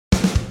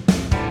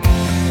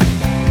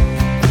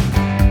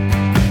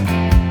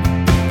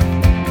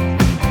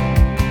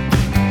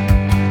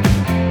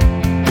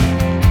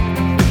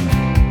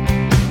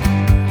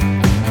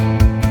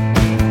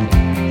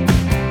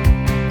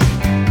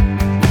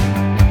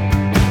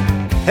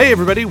Hey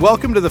everybody,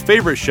 welcome to The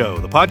Favorite Show,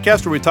 the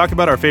podcast where we talk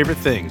about our favorite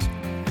things.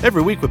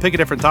 Every week we pick a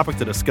different topic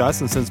to discuss,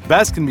 and since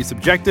best can be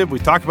subjective, we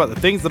talk about the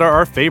things that are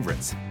our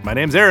favorites. My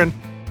name's Aaron.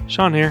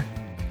 Sean here.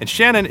 And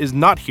Shannon is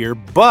not here,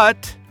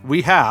 but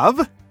we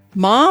have...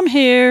 Mom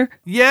here.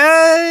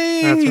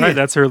 Yay! That's right,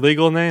 that's her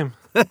legal name.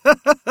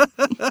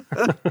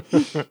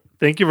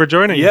 Thank you for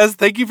joining us. Yes,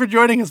 thank you for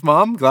joining us,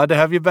 Mom. Glad to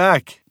have you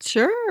back.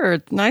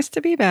 Sure. Nice to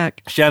be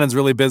back. Shannon's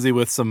really busy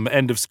with some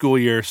end of school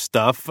year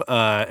stuff,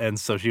 and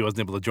so she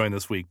wasn't able to join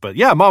this week. But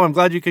yeah, Mom, I'm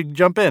glad you could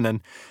jump in,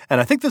 and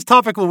I think this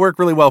topic will work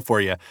really well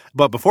for you.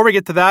 But before we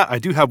get to that, I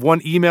do have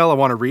one email I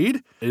want to read.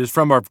 It is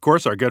from, of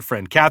course, our good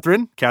friend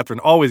Catherine. Catherine,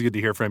 always good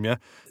to hear from you.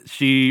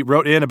 She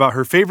wrote in about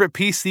her favorite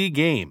PC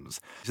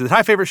games. She said,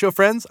 "Hi, Favorite Show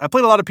friends. I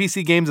played a lot of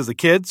PC games as a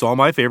kid, so all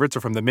my favorites are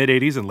from the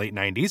mid-'80s and late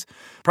 90s.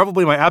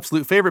 Probably my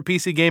absolute favorite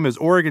PC game is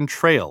Oregon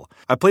Trail.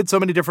 I played so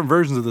many different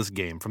versions of this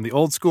game, from the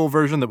old school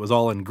version that was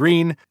all in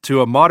green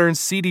to a modern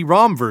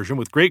CD-ROM version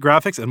with great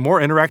graphics and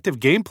more interactive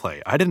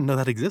gameplay. I didn't know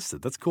that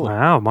existed. That's cool."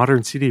 Wow,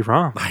 modern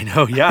CD-ROM. I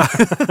know, yeah.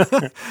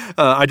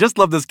 I just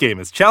love this game.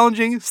 It's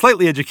challenging,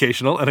 slightly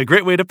educational, and a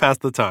great way to pass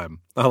the time.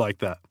 I like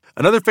that.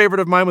 Another favorite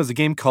of mine was a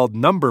game called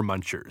Number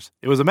Munchers.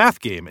 It was a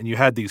math game, and you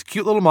had these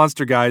cute little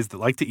monster guys that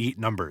like to eat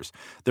numbers.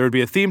 There would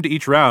be a theme to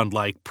each round,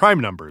 like prime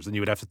numbers, and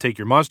you would have to take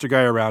your monster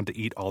guy around to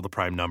eat all the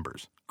prime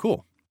numbers.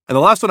 Cool. And the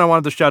last one I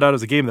wanted to shout out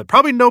is a game that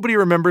probably nobody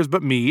remembers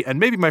but me, and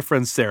maybe my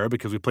friend Sarah,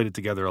 because we played it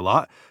together a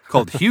lot,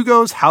 called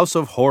Hugo's House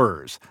of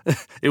Horrors.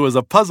 It was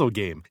a puzzle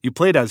game. You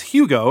played as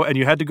Hugo, and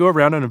you had to go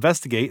around and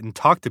investigate and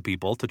talk to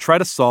people to try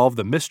to solve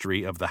the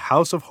mystery of the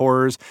House of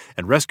Horrors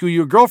and rescue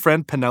your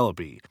girlfriend,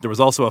 Penelope. There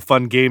was also a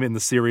fun game in the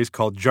series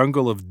called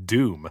Jungle of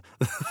Doom.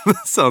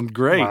 That sounds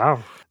great.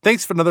 Wow.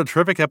 Thanks for another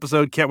terrific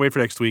episode. Can't wait for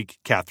next week.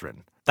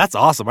 Catherine. That's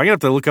awesome. I'm going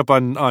to have to look up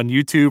on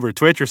YouTube or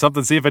Twitch or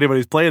something, see if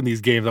anybody's playing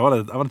these games. I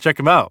want to check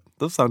them out.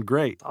 Those sound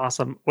great.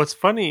 Awesome. What's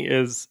funny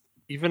is,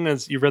 even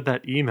as you read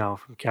that email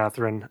from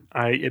Catherine,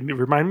 it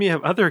reminded me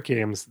of other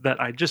games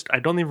that I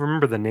don't even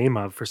remember the name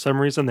of. For some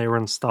reason, they were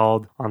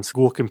installed on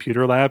school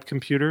computer lab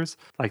computers.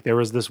 Like there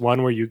was this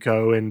one where you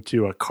go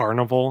into a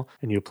carnival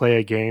and you play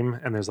a game,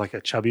 and there's like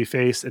a chubby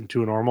face and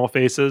two normal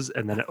faces,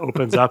 and then it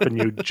opens up and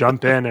you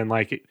jump in and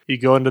like you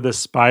go into this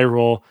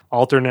spiral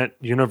alternate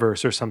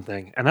universe or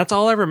something. And that's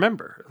all I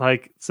remember.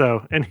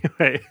 So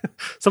anyway,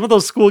 some of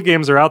those school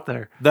games are out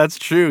there. That's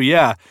true,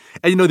 yeah.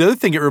 And the other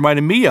thing it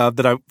reminded me of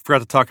that I forgot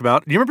to talk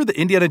about, do you remember the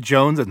Indiana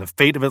Jones and the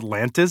Fate of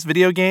Atlantis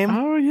video game?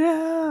 Oh,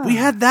 yeah. We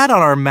had that on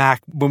our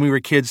Mac when we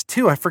were kids,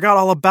 too. I forgot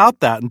all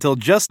about that until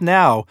just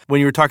now when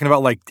you were talking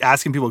about, like,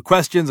 asking people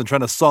questions and trying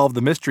to solve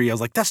the mystery. I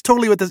was like, that's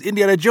totally what this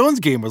Indiana Jones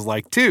game was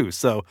like, too.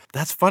 So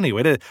that's funny.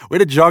 Way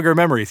to jog our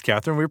memories,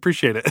 Catherine. We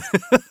appreciate it.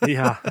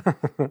 Yeah.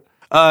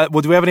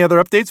 Well, do we have any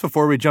other updates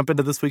before we jump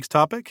into this week's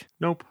topic?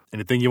 Nope.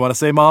 Anything you want to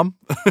say, Mom?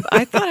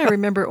 I thought I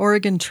remember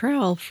Oregon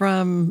Trail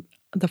from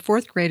the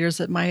fourth graders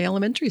at my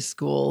elementary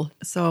school.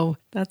 So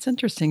that's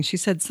interesting. She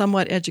said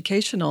somewhat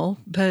educational,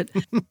 but...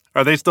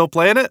 Are they still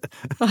playing it?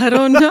 I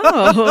don't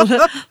know.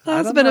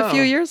 That's been a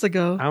few years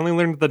ago. I only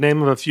learned the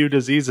name of a few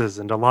diseases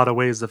and a lot of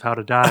ways of how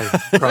to die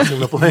crossing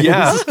the plains.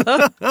 Yeah.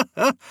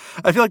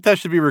 I feel like that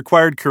should be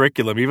required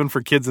curriculum, even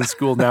for kids in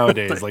school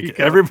nowadays. Like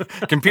every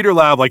computer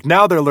lab, like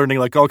now they're learning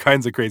like all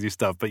kinds of crazy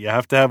stuff, but you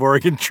have to have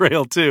Oregon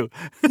Trail too.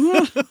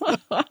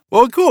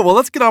 Well, cool. Well,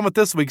 let's get on with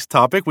this week's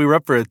topic. We were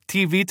up for a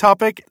TV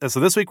topic. So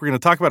this week we're going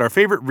to talk about our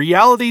favorite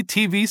reality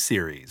TV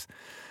series.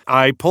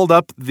 I pulled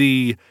up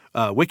the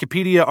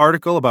Wikipedia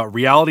article about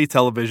reality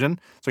television,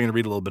 so I'm going to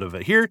read a little bit of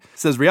it here. It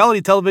says,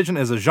 reality television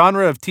is a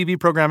genre of TV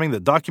programming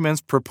that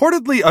documents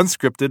purportedly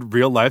unscripted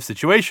real-life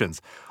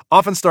situations,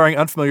 often starring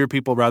unfamiliar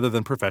people rather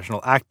than professional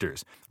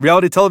actors.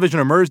 Reality television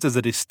emerged as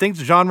a distinct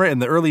genre in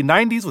the early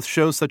 90s with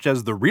shows such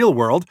as The Real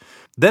World,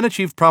 then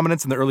achieved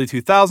prominence in the early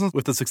 2000s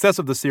with the success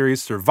of the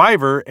series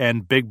Survivor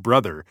and Big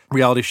Brother.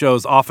 Reality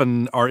shows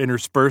often are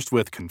interspersed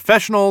with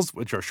confessionals,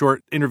 which are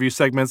short interview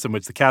segments in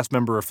which the cast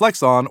member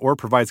reflects on or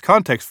provides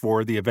context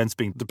for the events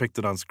being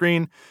depicted on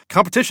screen.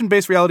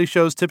 Competition-based reality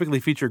shows typically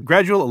feature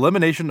gradual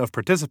elimination of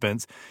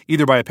participants,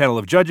 either by a panel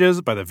of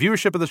judges, by the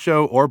viewership of the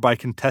show, or by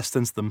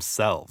contestants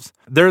themselves.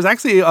 There's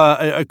actually,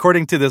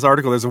 according to this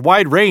article, there's a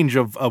wide range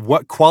of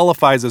what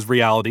qualifies as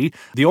reality.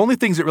 The only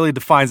things it really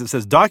defines, it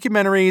says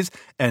documentaries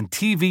and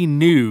TV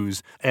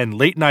news and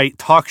late-night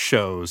talk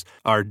shows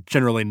are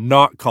generally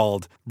not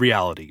called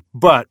reality.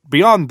 But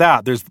beyond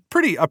that, there's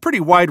a pretty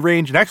wide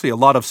range and actually a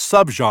lot of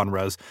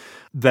subgenres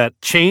that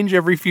change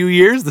every few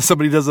years.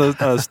 Somebody does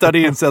a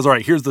study and says, all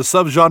right, here's the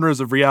subgenres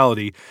of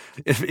reality.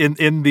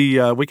 In the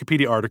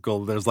Wikipedia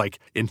article, there's like,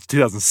 in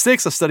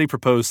 2006, a study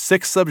proposed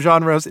 6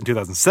 subgenres. In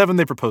 2007,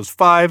 they proposed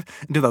 5.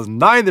 In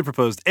 2009, they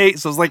proposed 8.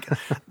 So it's like,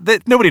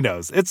 nobody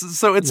knows.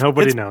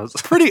 Nobody knows.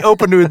 Pretty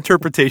open to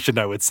interpretation,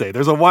 I would say.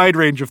 There's a wide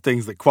range of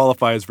things that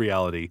qualify as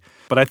reality.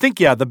 But I think,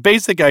 the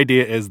basic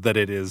idea is that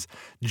it is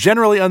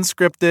generally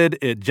unscripted.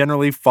 It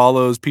generally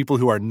follows people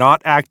who are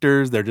not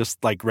actors. They're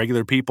just like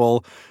regular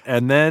people. And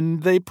and then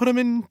they put them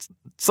in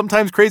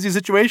sometimes crazy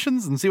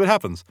situations and see what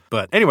happens.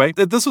 But anyway,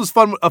 this was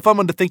a fun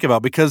one to think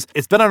about because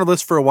it's been on our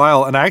list for a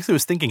while, and I actually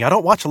was thinking, I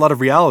don't watch a lot of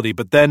reality,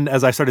 but then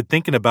as I started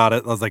thinking about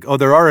it, I was like, oh,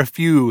 there are a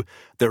few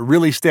that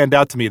really stand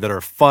out to me that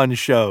are fun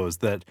shows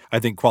that I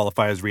think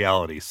qualify as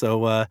reality.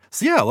 So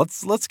yeah,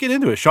 let's get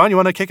into it. Sean, you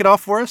want to kick it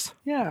off for us?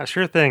 Yeah,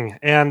 sure thing.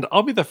 And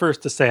I'll be the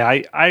first to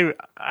say I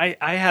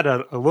had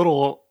a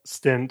little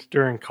stint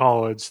during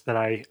college that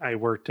I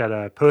worked at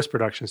a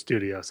post-production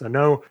studio. So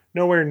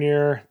nowhere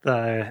near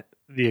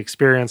the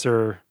experience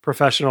or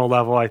professional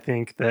level, I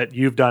think, that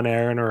you've done,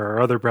 Aaron, or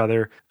our other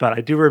brother. But I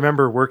do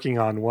remember working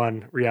on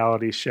one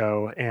reality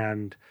show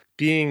and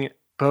being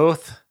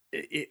both,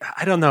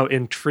 I don't know,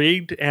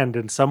 intrigued and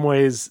in some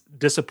ways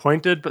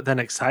disappointed, but then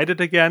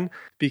excited again,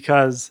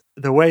 because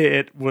the way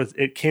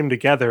it came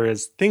together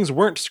is things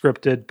weren't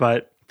scripted,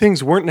 but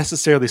things weren't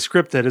necessarily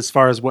scripted as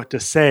far as what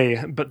to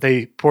say, but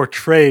they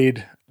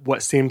portrayed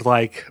what seemed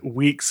like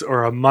weeks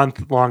or a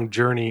month-long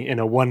journey in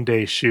a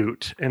one-day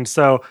shoot. And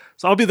so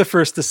I'll be the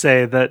first to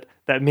say that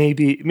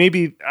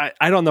maybe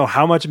I don't know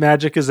how much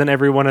magic is in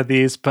every one of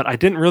these, but I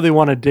didn't really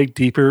want to dig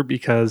deeper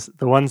because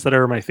the ones that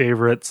are my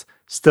favorites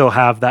still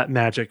have that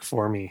magic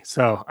for me.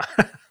 So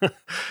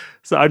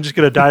so I'm just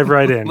going to dive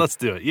right in. Let's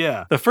do it.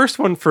 Yeah. The first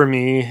one for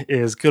me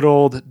is good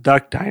old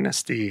Duck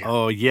Dynasty.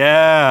 Oh,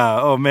 yeah.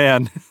 Oh,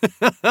 man.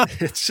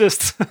 It's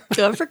just...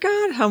 I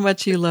forgot how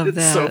much you love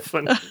that. It's so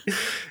funny.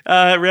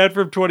 It ran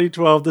from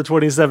 2012 to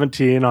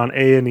 2017 on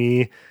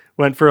A&E.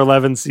 Went for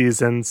 11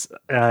 seasons.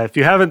 If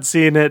you haven't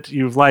seen it,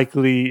 you've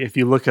likely, if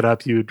you look it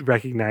up, you'd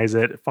recognize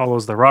it. It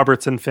follows the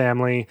Robertson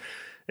family.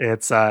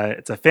 It's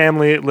a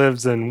family that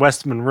lives in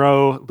West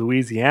Monroe,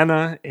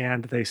 Louisiana,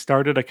 and they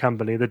started a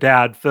company. The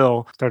dad,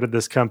 Phil, started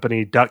this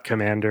company, Duck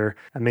Commander,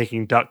 and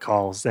making duck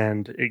calls,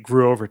 and it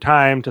grew over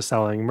time to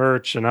selling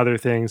merch and other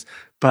things.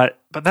 But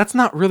that's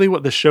not really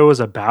what the show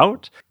is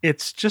about.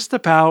 It's just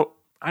about,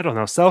 I don't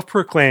know,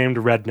 self-proclaimed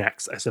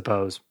rednecks, I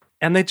suppose.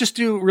 And they just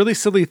do really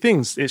silly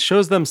things. It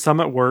shows them some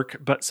at work,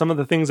 but some of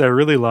the things I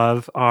really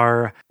love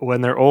are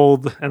when their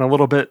old and a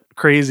little bit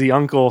crazy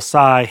Uncle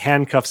Si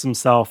handcuffs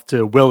himself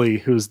to Willie,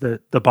 who's the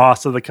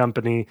boss of the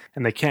company,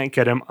 and they can't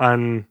get him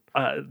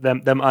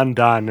them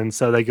undone. And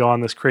so they go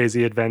on this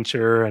crazy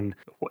adventure, and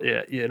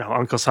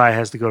Uncle Si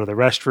has to go to the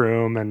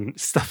restroom and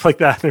stuff like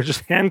that. They're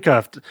just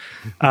handcuffed.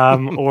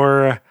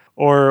 Or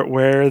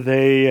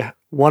where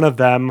one of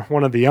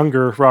the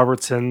younger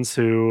Robertsons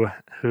who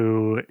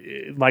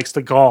likes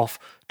to golf,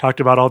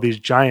 talked about all these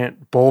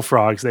giant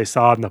bullfrogs they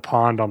saw in the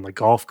pond on the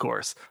golf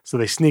course. So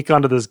they sneak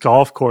onto this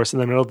golf course in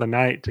the middle of the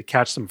night to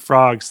catch some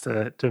frogs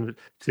to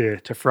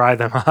fry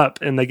them up,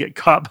 and they get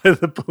caught by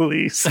the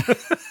police.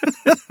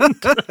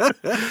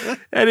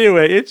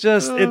 Anyway, it's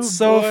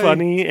so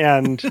funny,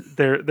 and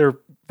they're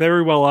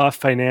very well off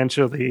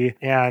financially,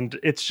 and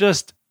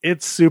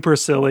it's super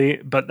silly,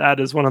 but that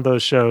is one of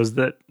those shows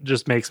that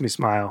just makes me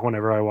smile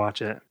whenever I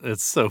watch it.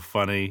 It's so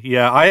funny.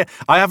 Yeah, I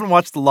haven't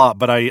watched a lot,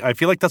 but I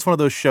feel like that's one of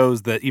those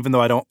shows that even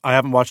though I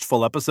haven't watched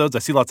full episodes, I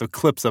see lots of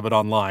clips of it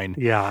online.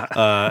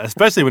 Yeah.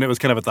 Especially when it was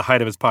kind of at the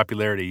height of its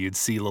popularity. You'd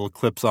see little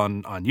clips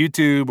on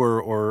YouTube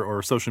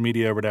or social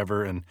media or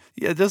whatever. And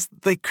yeah,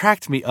 they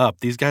cracked me up.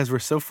 These guys were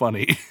so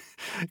funny.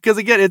 Because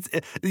again,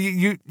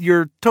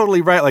 you're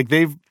totally right. Like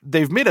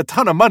they've made a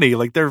ton of money.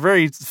 Like they're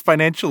very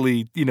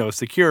financially,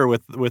 secure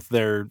with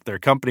their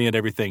company and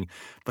everything.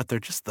 But they're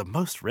just the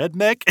most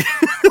redneck.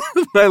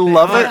 I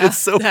love it. It's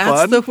so fun.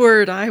 That's the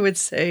word I would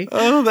say.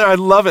 Oh, I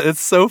love it.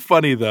 It's so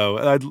funny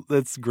though.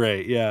 It's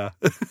great. Yeah.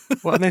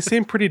 Well, and they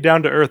seem pretty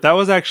down to earth. That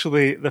was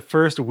actually the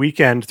first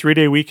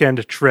 3-day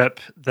weekend trip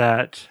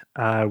that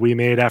we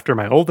made after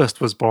my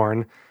oldest was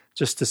born,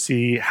 just to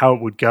see how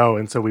it would go.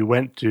 And so we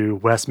went to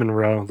West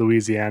Monroe,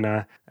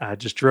 Louisiana,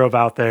 just drove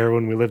out there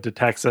when we lived in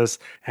Texas,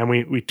 and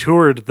we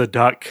toured the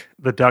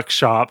duck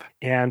shop,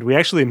 and we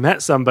actually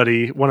met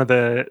somebody, one of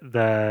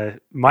the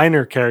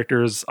minor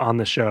characters on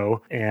the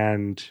show,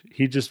 and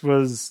he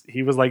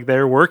was like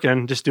there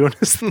working, just doing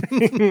his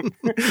thing.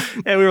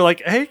 And we were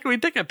like, hey, can we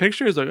take a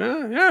picture? He's like,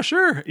 yeah,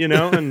 sure.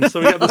 And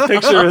so we got this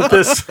picture of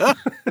this,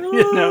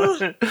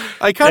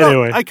 I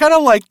kind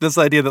of like this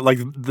idea that like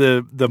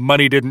the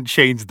money didn't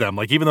change them.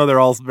 Like, even though they're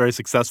all very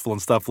successful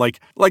and stuff, like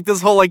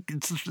this whole like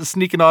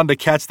sneaking on to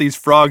catch these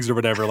frogs or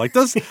whatever, like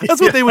that's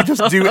what they would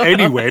just do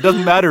anyway. It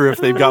doesn't matter if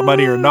they've got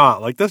money or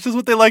not. Like, that's just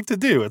what they like to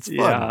do. It's fun.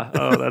 Yeah.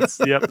 Oh, that's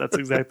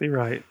exactly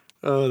right.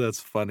 Oh, that's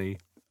funny.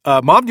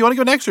 Mom, do you want to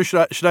go next, or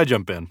should I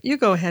jump in? You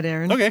go ahead,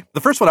 Aaron. Okay.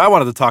 The first one I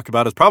wanted to talk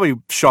about is probably,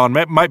 Sean,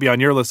 might be on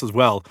your list as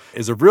well,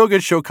 is a real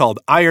good show called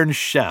Iron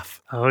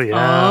Chef. Oh,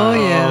 yeah. Oh,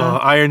 yeah.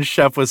 Iron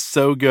Chef was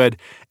so good.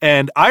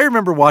 And I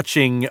remember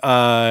watching,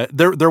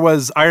 there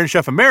was Iron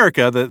Chef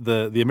America,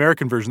 the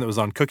American version that was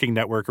on Cooking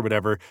Network or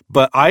whatever.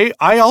 But I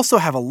also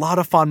have a lot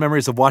of fond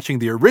memories of watching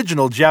the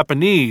original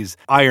Japanese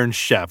Iron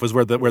Chef, was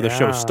where the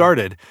show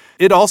started.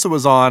 It also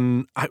was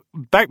on,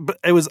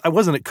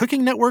 wasn't it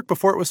Cooking Network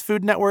before it was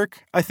Food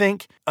Network, I I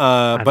think.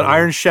 But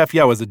Iron Chef,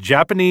 was a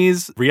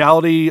Japanese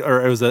reality,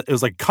 or it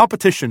was like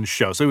competition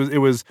show. So it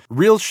was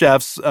real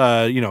chefs,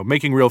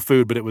 making real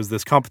food, but it was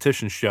this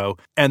competition show.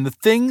 And the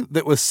thing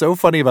that was so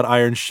funny about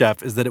Iron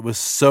Chef is that it was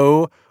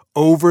so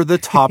over the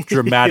top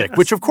dramatic,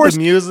 which of course the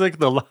music,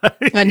 the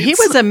lights. And he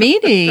was a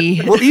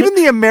meanie. Well, even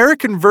the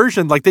American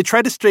version, like they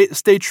tried to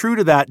stay true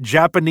to that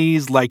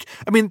Japanese,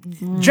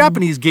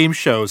 Japanese game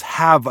shows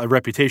have a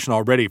reputation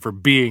already for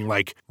being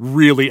like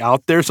really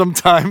out there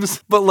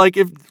sometimes. But like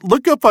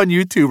look up on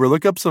YouTube or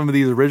look up some of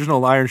these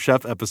original Iron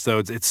Chef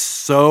episodes, it's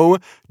so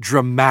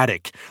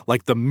dramatic.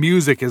 Like the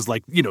music is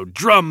like,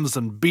 drums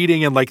and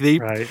beating, and like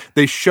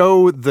they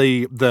show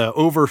the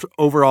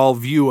overall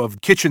view of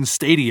Kitchen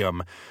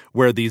Stadium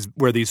where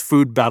these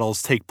food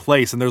battles take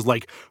place, and there's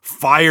like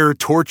fire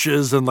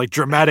torches and like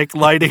dramatic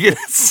lighting.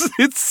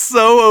 It's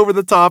so over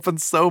the top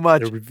and so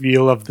much. The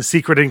reveal of the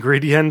secret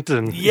ingredient.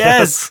 And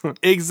yes,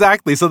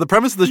 exactly. So the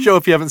premise of the show,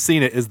 if you haven't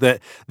seen it, is that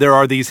there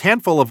are these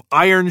handful of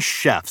Iron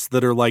Chefs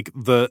that are like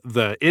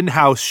the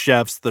in-house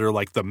chefs that are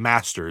like the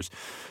masters.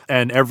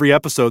 And every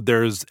episode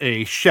there's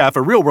a chef,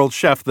 a real world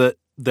chef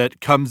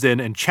that comes in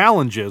and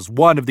challenges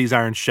one of these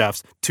Iron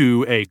Chefs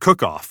to a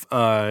cook-off.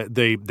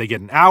 They get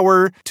an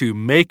hour to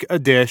make a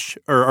dish,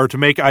 or to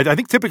make, I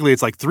think typically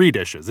it's like 3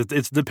 dishes.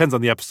 It depends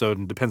on the episode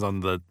and depends on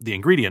the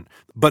ingredient.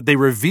 But they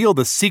reveal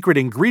the secret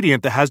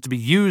ingredient that has to be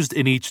used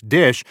in each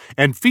dish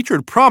and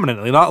featured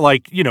prominently. Not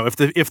like,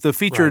 if the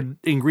featured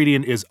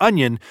ingredient is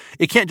onion,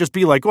 it can't just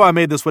be like, oh, I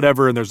made this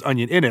whatever and there's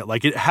onion in it.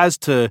 Like it has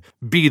to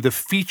be the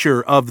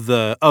feature of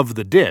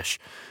the dish.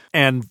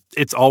 And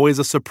it's always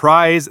a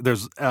surprise.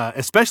 There's,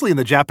 especially in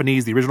the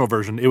Japanese, the original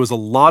version, it was a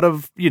lot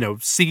of,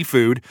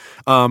 seafood.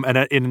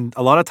 And in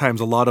a lot of times,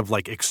 a lot of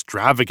like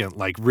extravagant,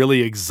 like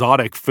really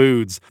exotic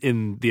foods.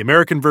 In the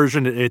American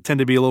version, it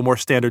tended to be a little more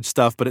standard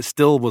stuff, but it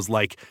still was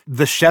like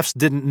the chefs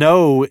didn't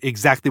know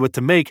exactly what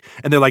to make.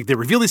 And they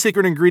reveal the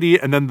secret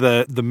ingredient. And then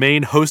the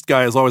main host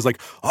guy is always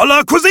like, a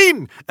la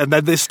cuisine. And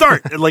then they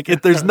start.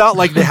 There's not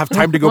like they have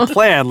time to go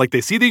plan. Like they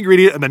see the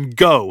ingredient and then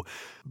go.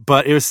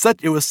 But it was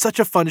such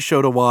a fun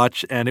show to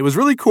watch, and it was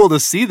really cool to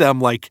see them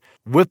like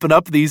whipping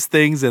up these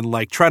things and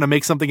like trying to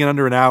make something in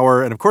under an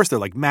hour. And of course, they're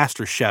like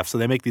master chefs, so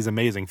they make these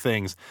amazing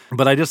things.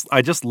 But I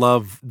just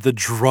love the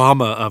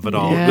drama of it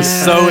all. Yes. It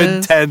was so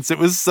intense. It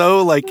was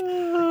so like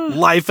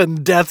life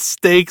and death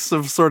stakes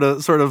of sort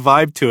of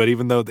vibe to it,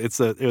 even though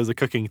it was a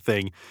cooking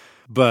thing.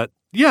 But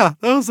yeah,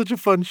 that was such a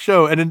fun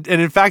show. And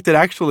in fact, it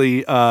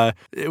actually,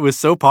 it was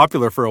so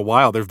popular for a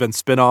while. There have been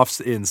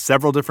spin-offs in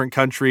several different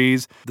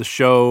countries.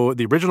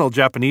 The original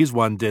Japanese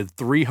one did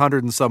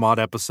 300 and some odd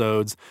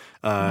episodes.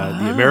 Wow.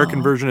 The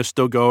American version is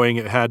still going.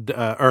 It had,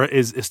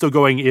 is still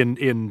going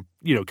in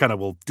kind of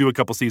will do a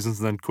couple seasons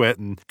and then quit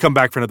and come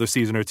back for another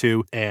season or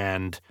two.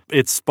 And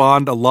it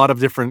spawned a lot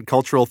of different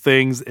cultural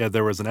things.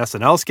 There was an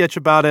SNL sketch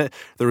about it.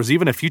 There was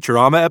even a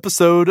Futurama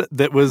episode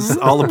that was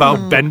all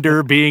about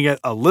Bender being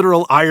a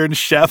literal Iron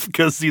Chef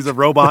because he's a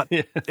robot.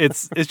 Yeah.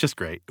 It's just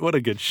great. What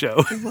a good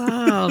show.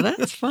 Wow,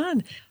 that's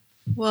fun.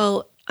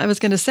 Well, I was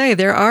going to say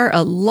there are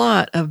a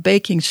lot of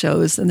baking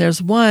shows, and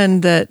there's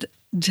one that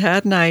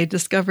Chad and I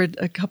discovered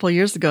a couple of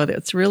years ago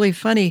that's really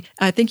funny.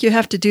 I think you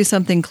have to do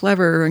something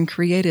clever and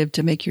creative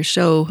to make your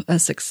show a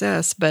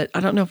success, but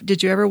I don't know,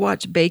 did you ever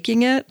watch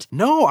Baking It?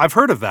 No, I've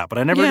heard of that, but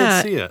I never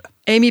did see it.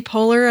 Amy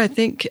Poehler, I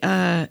think,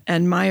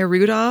 and Maya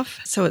Rudolph.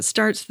 So it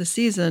starts the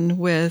season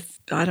with,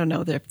 I don't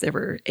know, there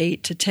were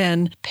 8 to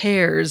 10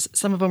 pairs.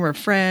 Some of them were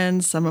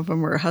friends. Some of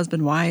them were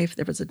husband-wife.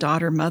 There was a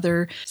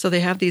daughter-mother. So they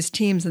have these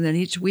teams, and then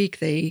each week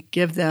they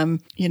give them,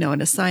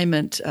 an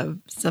assignment of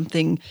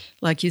something,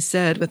 like you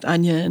said, with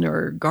onion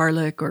or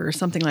garlic or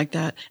something like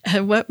that.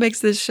 And what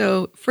makes this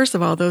show, first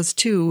of all, those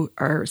two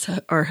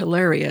are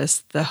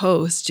hilarious, the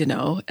host,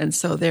 and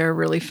so they're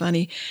really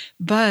funny.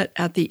 But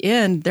at the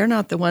end, they're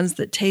not the ones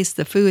that taste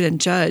the food and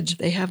judge.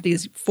 They have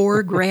these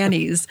 4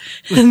 grannies,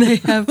 and they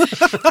have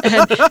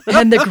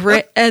and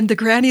the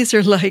grannies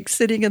are like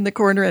sitting in the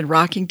corner in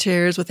rocking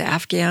chairs with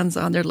Afghans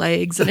on their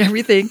legs and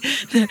everything.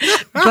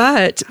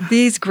 But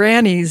these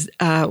grannies,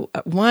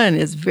 one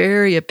is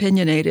very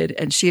opinionated,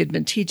 and she had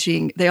been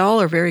teaching. They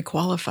all are very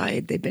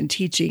qualified. They've been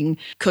teaching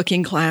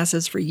cooking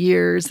classes for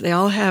years. They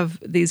all have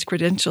these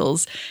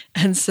credentials,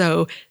 and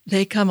so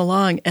they come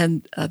along,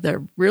 and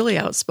they're really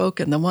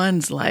outspoken. The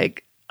one's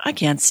like, I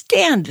can't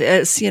stand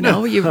this, you've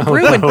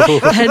ruined.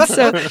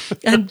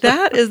 And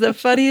that is the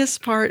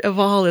funniest part of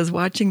all, is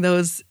watching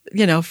those,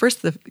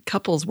 first the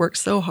couples work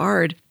so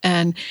hard,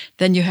 and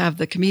then you have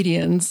the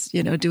comedians,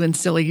 doing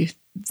silly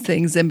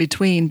things in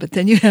between, but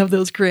then you have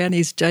those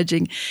grannies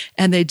judging,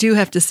 and they do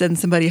have to send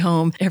somebody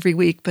home every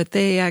week, but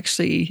they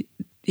actually,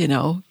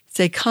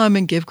 say, come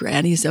and give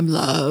Granny some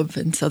love.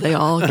 And so they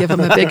all give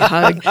him a big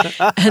hug.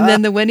 And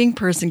then the winning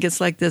person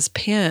gets like this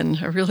pin,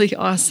 a really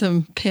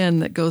awesome pin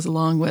that goes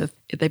along with,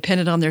 they pin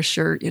it on their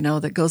shirt,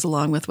 that goes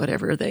along with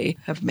whatever they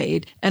have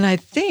made. And I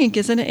think,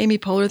 isn't it Amy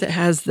Poehler that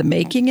has the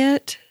Making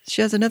It?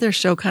 She has another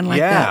show kind of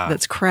like that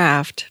that's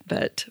craft.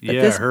 But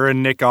her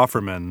and Nick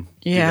Offerman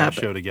do that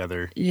show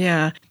together.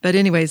 Yeah. But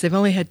anyways, they've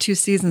only had 2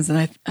 seasons,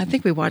 and I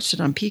think we watched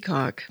it on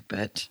Peacock,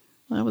 but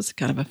that was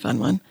kind of a fun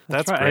one.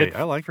 That's great.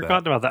 I like that.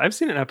 Forgotten about that. I've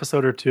seen an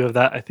episode or 2 of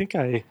that. I think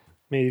I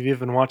maybe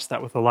even watched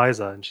that with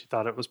Eliza, and she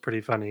thought it was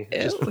pretty funny.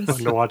 Just fun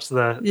to watch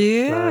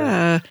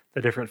the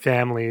different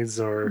families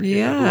or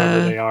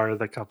whoever they are,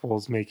 the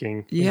couples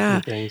making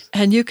things.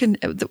 And you can.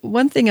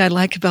 One thing I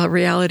like about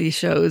reality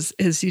shows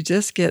is you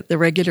just get the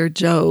regular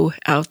Joe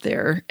out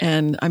there,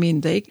 and I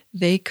mean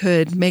they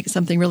could make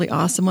something really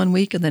awesome one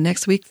week, and the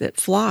next week that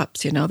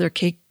flops. Their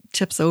cake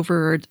tips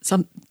over, or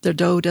their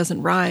dough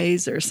doesn't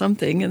rise or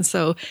something. And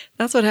so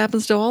that's what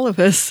happens to all of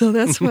us. So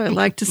that's why I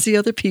like to see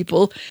other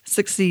people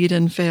succeed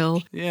and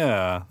fail.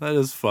 Yeah, that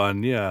is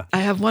fun. Yeah. I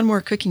have one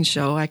more cooking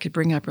show I could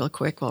bring up real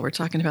quick while we're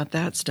talking about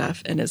that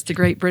stuff. And it's the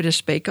Great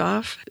British Bake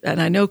Off.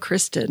 And I know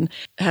Kristen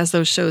has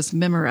those shows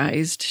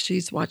memorized.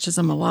 She watches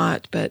them a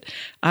lot, but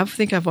I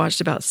think I've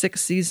watched about 6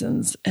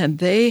 seasons, and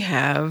they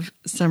have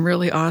some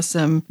really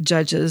awesome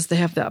judges. They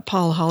have that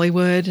Paul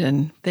Hollywood,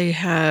 and they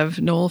have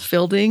Noel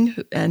Fielding,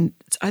 and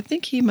I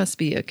think he must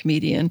be a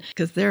comedian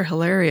because they're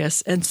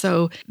hilarious. And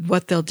so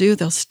what they'll do,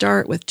 they'll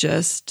start with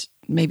just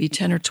maybe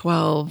 10 or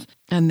 12,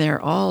 and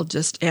they're all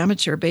just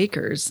amateur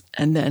bakers.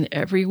 And then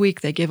every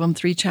week they give them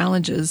 3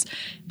 challenges.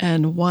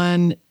 And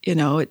one,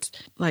 it's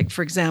like,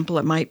 for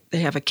example, they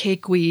have a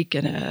cake week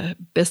and a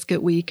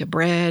biscuit week, a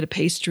bread, a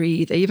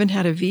pastry. They even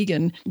had a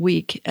vegan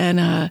week,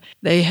 and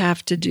they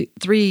have to do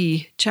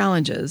 3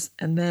 challenges.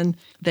 And then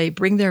they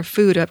bring their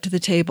food up to the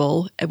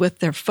table with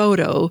their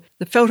photo.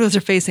 The photos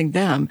are facing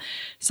them.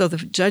 So the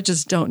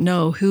judges don't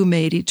know who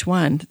made each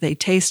one. They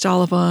taste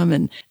all of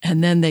them,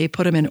 and then they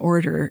put them in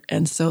order.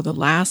 And so the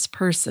last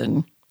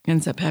person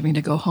ends up having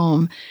to go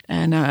home.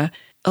 And a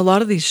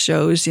lot of these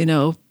shows,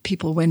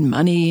 people win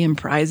money and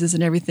prizes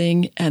and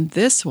everything. And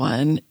this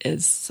one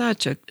is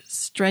such a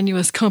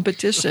strenuous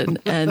competition.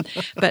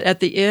 But at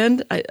the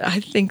end, I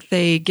think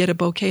they get a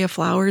bouquet of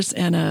flowers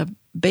and a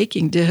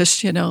baking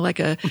dish, like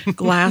a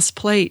glass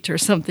plate or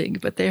something.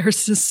 But they are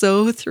just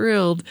so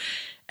thrilled.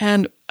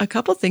 And a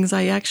couple things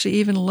I actually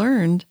even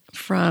learned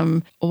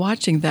from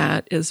watching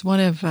that is one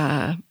of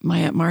my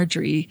Aunt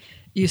Marjorie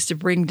used to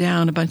bring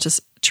down a bunch of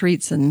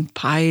treats and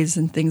pies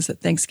and things at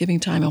Thanksgiving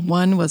time. And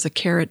one was a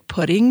carrot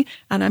pudding.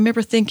 And I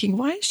remember thinking,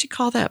 why did she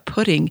call that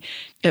pudding?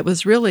 It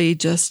was really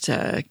just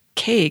a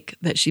cake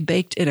that she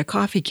baked in a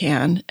coffee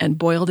can and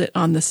boiled it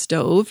on the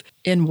stove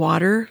in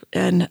water.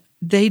 And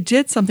they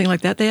did something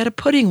like that. They had a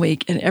pudding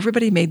week, and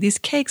everybody made these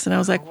cakes. And I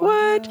was like,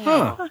 what?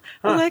 Huh.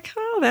 I'm like,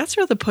 oh, that's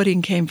where the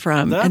pudding came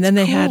from. That's and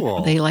then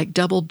cool. they like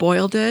double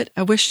boiled it.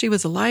 I wish she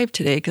was alive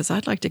today because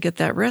I'd like to get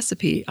that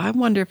recipe. I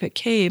wonder if it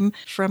came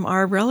from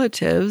our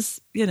relatives,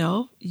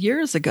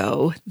 years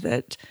ago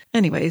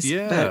anyways.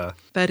 Yeah.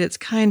 But it's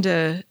kind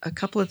of a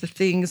couple of the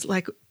things,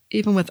 like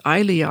even with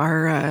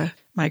Eiley,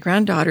 my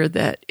granddaughter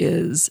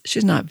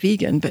she's not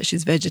vegan, but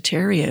she's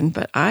vegetarian.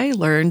 But I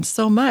learned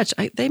so much.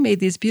 They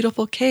made these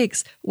beautiful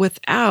cakes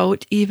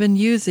without even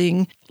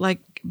using like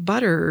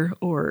butter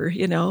or,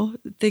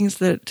 things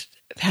that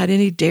had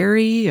any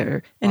dairy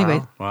or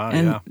anyway.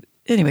 Wow,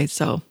 Anyway,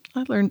 so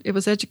I learned it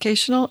was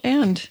educational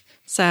and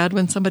sad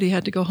when somebody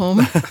had to go home.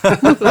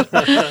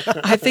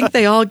 I think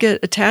they all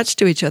get attached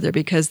to each other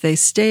because they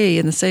stay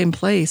in the same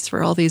place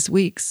for all these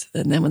weeks.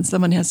 And then when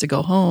someone has to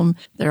go home,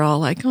 they're all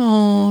like,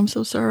 oh, I'm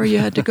so sorry you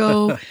had to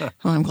go. Well,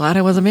 I'm glad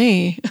it wasn't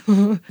me.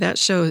 That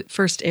show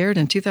first aired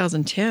in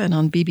 2010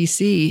 on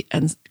BBC.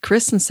 And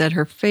Kristen said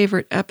her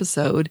favorite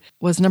episode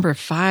was number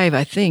 5,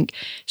 I think.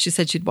 She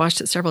said she'd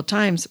watched it several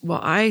times.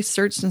 Well, I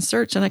searched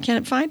and I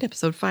can't find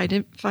episode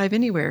 5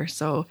 anywhere.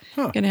 So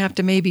I'm going to have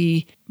to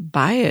maybe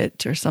buy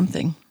it or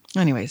something.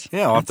 Anyways.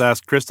 Yeah, I'll have to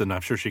ask Kristen.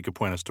 I'm sure she could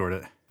point us toward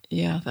it.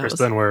 Yeah.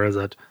 Kristen, where is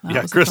it?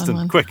 Yeah,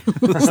 Kristen, quick.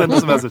 Send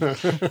us a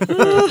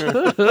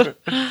message.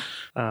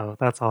 Oh,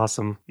 that's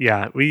awesome.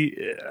 Yeah,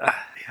 I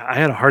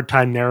had a hard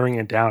time narrowing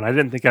it down. I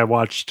didn't think I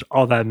watched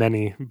all that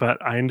many,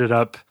 but I ended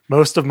up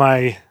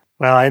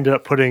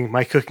putting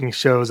my cooking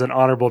shows in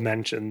honorable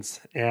mentions,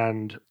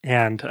 and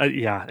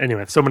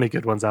anyway, so many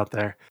good ones out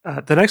there.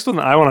 The next one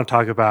that I want to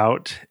talk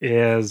about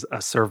is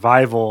a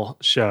survival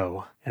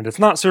show, and it's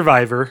not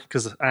Survivor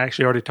because I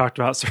actually already talked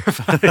about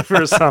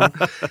Survivor some.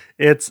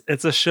 It's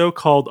a show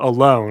called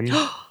Alone.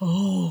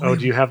 Oh,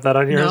 do you have that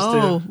on yours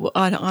too? No,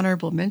 an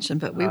honorable mention,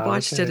 but we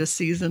watched it a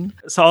season.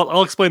 So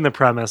I'll explain the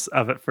premise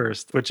of it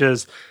first, which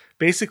is,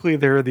 basically,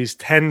 there are these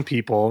 10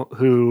 people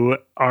who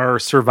are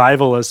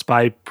survivalists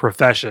by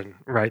profession,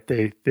 right?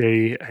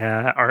 They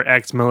are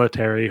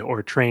ex-military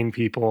or trained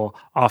people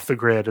off the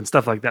grid and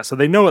stuff like that. So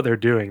they know what they're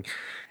doing.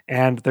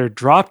 and they're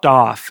dropped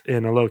off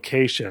in a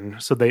location.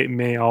 So they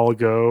may all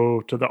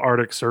go to the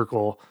Arctic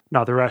Circle,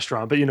 not the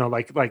restaurant, but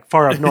like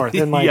far up north,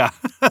 and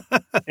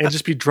and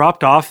just be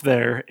dropped off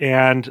there.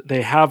 And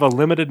they have a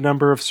limited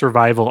number of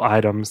survival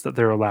items that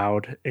they're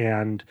allowed,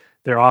 and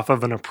they're off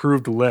of an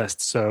approved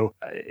list. So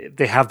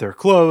they have their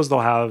clothes,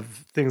 they'll have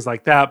things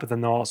like that, but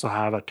then they'll also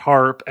have a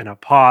tarp and a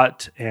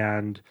pot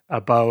and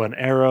a bow and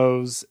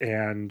arrows.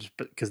 And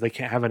because they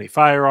can't have any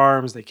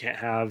firearms, they can't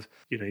have,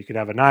 you can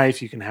have a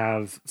knife, you can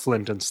have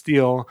flint and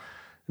steel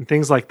and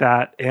things like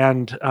that.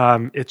 And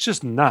it's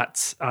just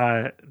nuts.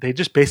 They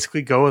just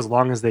basically go as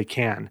long as they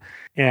can.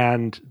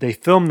 And they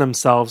film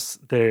themselves.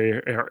 They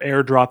are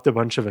airdropped a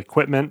bunch of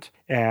equipment.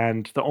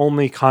 And the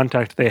only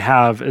contact they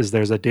have is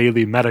there's a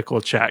daily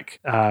medical check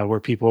where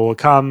people will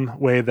come,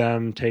 weigh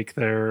them, take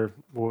their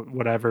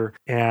whatever.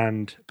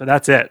 But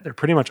that's it. They're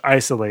pretty much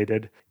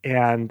isolated.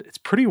 And it's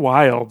pretty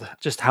wild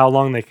just how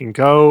long they can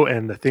go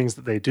and the things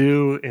that they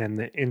do and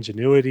the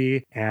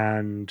ingenuity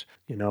and,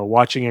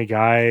 watching a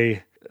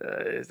guy...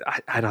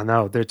 I don't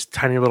know. There's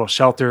tiny little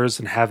shelters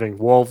and having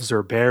wolves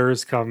or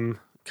bears come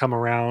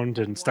around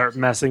and start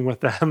messing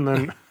with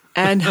them,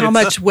 and how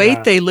much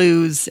weight they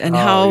lose, and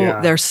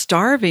how they're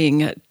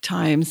starving at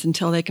times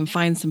until they can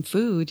find some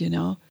food.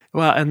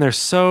 Well, and they're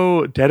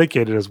so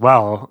dedicated as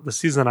well. The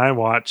season I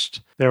watched,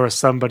 there was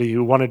somebody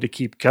who wanted to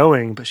keep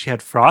going, but she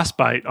had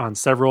frostbite on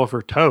several of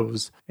her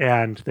toes.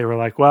 And they were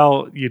like,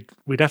 well,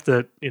 we'd have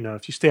to,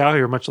 if you stay out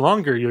here much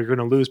longer, you're going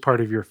to lose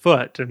part of your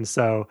foot. And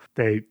so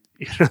they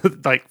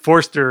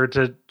forced her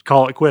to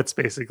call it quits,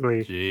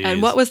 basically. Jeez.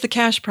 And what was the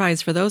cash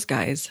prize for those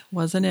guys?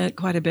 Wasn't it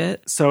quite a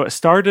bit? So it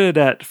started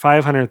at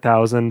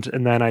 500,000,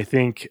 and then I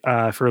think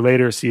for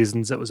later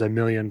seasons it was $1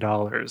 million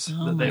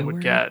that they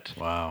would get.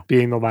 Wow,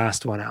 being the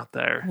last one out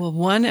there. Well,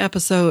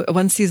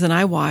 one season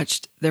I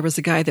watched, there was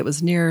a guy that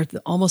was near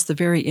almost the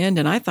very end,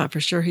 and I thought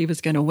for sure he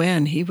was going to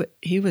win.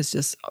 He was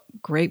just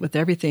great with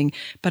everything,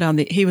 but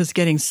he was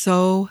getting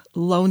so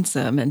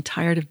lonesome and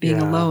tired of being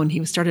alone.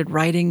 He started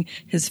writing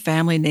his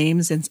family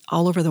names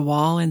all over the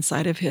wall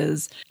inside of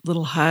his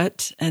little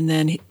hut, and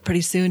then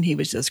pretty soon he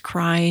was just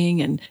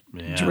crying and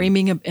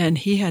dreaming and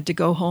he had to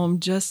go home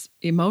just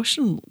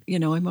emotional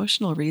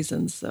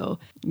reasons. So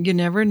you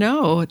never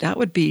know. That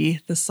would be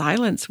the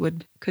silence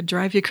could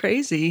drive you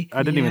crazy.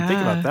 I didn't even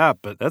think about that,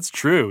 but that's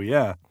true.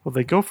 Yeah. Well,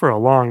 they go for a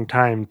long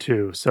time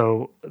too.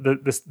 So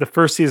the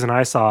first season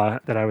I saw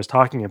that I was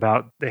talking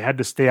about, they had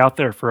to stay out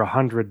there for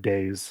 100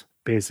 days.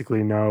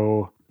 Basically,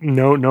 no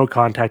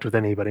contact with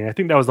anybody. I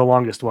think that was the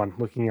longest one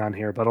looking on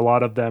here, but a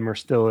lot of them are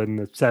still in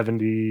the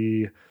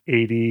 70,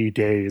 80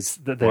 days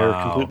that they're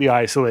completely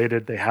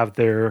isolated. They have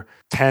their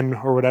 10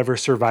 or whatever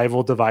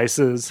survival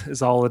devices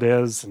is all it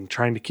is, and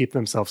trying to keep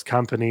themselves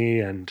company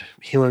and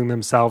healing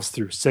themselves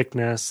through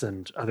sickness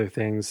and other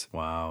things.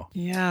 Wow.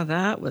 Yeah,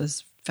 that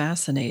was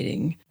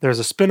fascinating. There's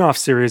a spin-off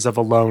series of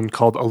Alone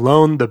called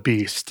Alone the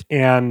Beast,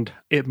 and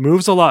it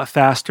moves a lot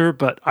faster,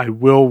 but I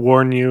will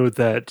warn you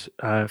that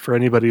for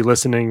anybody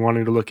listening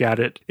wanting to look at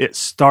it, it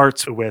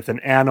starts with an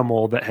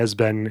animal that has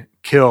been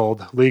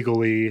killed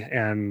legally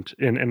and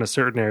in a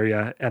certain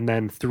area, and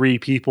then 3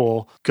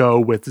 people go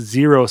with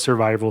 0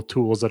 survival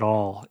tools at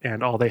all,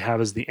 and all they have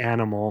is the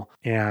animal,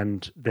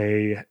 and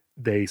they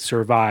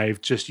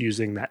survive just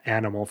using that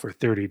animal for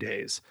 30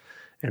 days.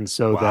 And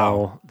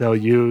so they'll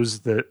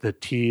use the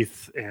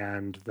teeth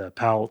and the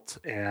pelt,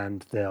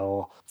 and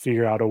they'll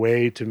figure out a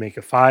way to make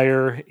a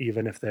fire,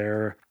 even if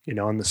they're,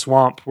 in the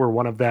swamp where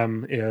one of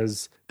them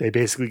is. They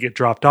basically get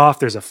dropped off.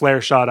 There's a flare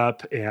shot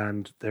up,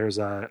 and there's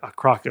a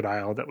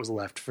crocodile that was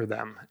left for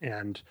them.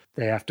 And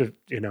they have to,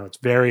 it's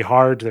very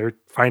hard. They're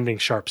finding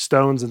sharp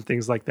stones and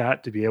things like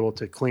that to be able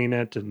to clean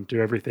it and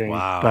do everything.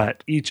 Wow.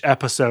 But each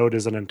episode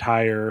is an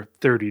entire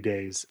 30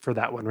 days for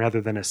that one, rather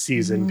than a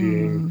season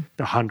being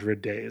the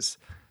 100 days.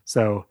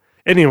 So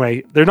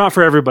anyway, they're not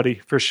for everybody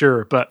for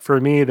sure, but for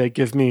me, they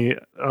give me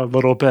a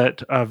little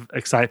bit of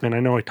excitement. I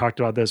know I talked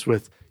about this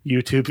with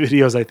YouTube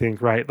videos, I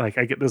think, right? Like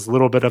I get this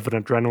little bit of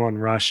an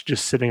adrenaline rush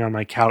just sitting on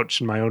my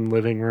couch in my own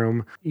living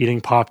room,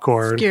 eating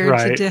popcorn, scared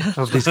right? to death.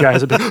 Of these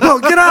guys, oh,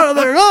 get out of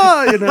there!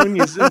 Oh, and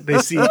they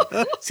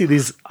see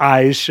these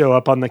eyes show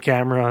up on the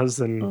cameras,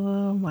 and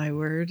oh my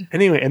word!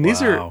 Anyway, and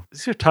these are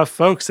tough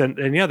folks,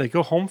 and yeah, they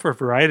go home for a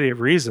variety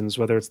of reasons,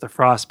 whether it's the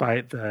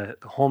frostbite, the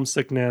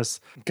homesickness.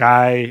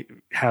 Guy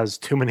has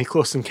too many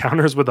close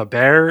encounters with a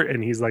bear,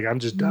 and he's like, I'm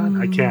just done.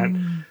 I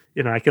can't.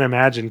 I can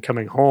imagine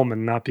coming home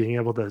and not being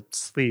able to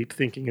sleep,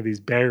 thinking of these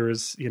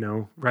bears,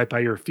 right by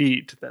your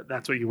feet.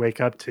 That's what you wake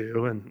up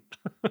to. And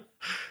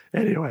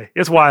anyway,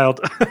 it's wild.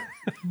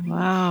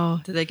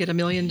 Wow. Did they get $1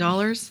 million?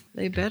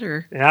 They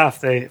better. Yeah,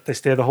 if they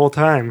stay the whole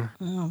time.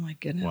 Oh my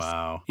goodness.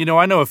 Wow.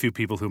 I know a few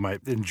people who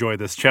might enjoy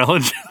this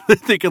challenge. They're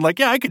thinking like,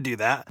 yeah, I could do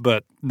that,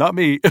 but not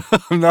me.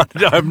 I'm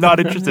not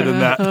interested in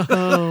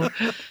that.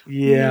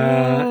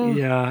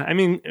 Yeah. I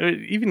mean,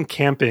 even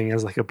camping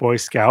as like a Boy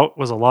Scout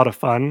was a lot of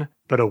fun.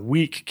 But a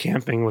week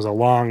camping was a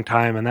long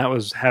time, and that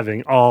was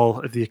having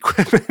all of the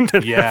equipment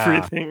and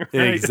everything.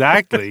 Right?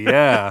 Exactly,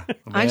 yeah.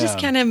 I just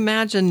can't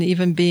imagine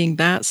even being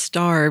that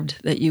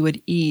starved that you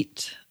would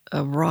eat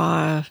a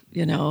raw,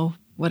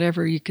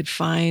 whatever you could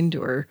find,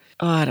 or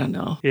I don't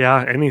know.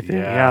 Yeah, anything.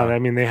 Yeah. I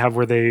mean, they have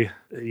when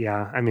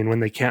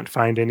they can't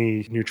find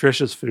any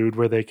nutritious food,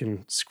 where they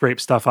can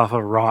scrape stuff off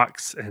of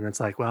rocks, and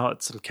it's like, well,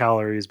 it's some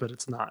calories, but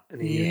it's not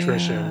any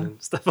nutrition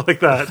and stuff like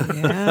that.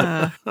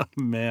 Yeah.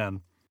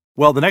 Man.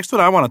 Well, the next one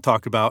I want to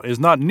talk about is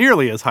not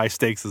nearly as high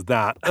stakes as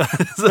that.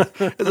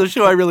 It's a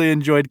show I really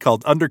enjoyed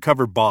called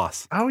Undercover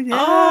Boss. Oh, yeah.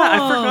 I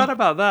forgot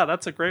about that.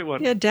 That's a great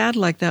one. Yeah, Dad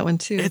liked that one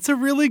too. It's a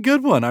really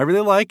good one. I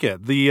really like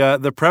it.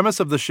 The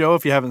premise of the show,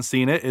 if you haven't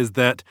seen it, is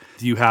that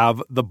you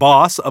have the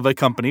boss of a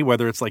company,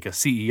 whether it's like a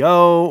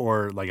CEO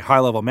or like a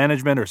high-level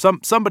management or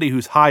somebody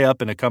who's high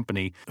up in a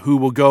company, who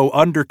will go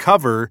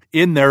undercover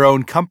in their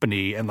own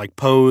company and like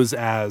pose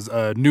as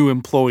a new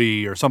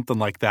employee or something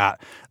like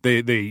that.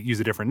 They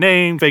use a different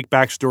name, fake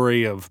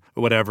backstory of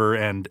whatever,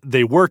 and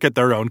they work at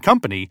their own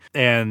company.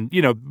 And,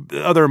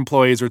 other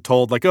employees are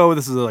told like, oh,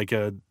 this is like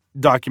a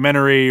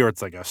documentary or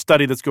it's like a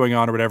study that's going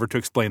on or whatever to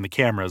explain the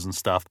cameras and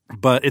stuff.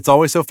 But it's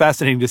always so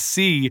fascinating to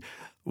see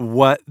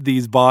what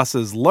these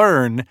bosses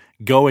learn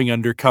going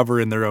undercover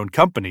in their own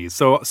companies.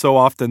 So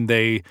often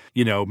they,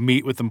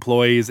 meet with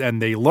employees and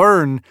they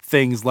learn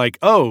things like,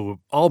 oh,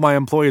 all my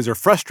employees are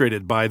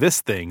frustrated by this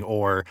thing,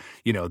 or,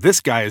 this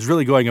guy is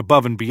really going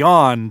above and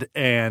beyond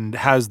and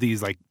has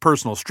these like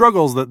personal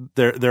struggles that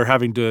they're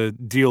having to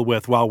deal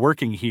with while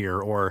working here,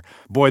 or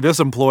boy, this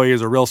employee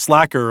is a real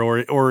slacker,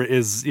 or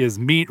is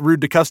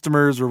rude to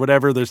customers or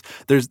whatever.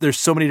 There's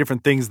so many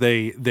different things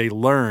they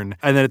learn.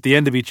 And then at the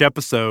end of each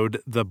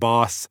episode, the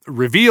boss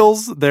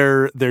reveals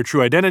their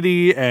true identity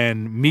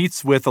and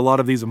meets with a lot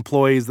of these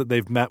employees that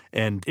they've met.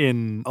 And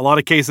in a lot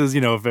of cases,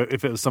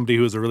 if it was somebody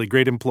who was a really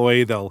great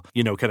employee, they'll,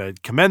 kind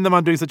of commend them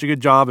on doing such a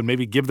good job and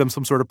maybe give them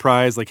some sort of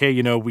prize. Like, hey,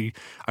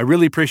 I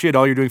really appreciate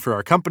all you're doing for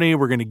our company.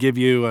 We're going to give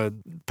you a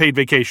paid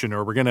vacation,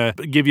 or we're going to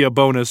give you a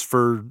bonus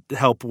for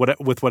help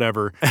with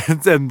whatever.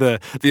 And the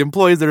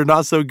employees that are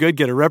not so good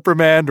get a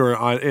reprimand,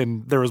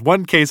 and there was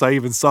one case I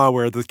even saw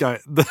where this guy,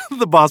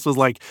 the boss was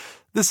like,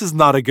 this is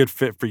not a good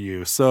fit for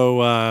you,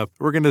 so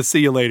we're going to see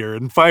you later,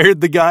 and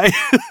fired the guy.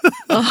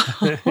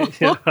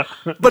 Yeah.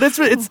 But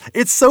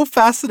it's so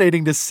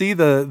fascinating to see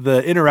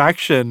the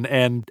interaction,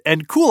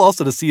 and cool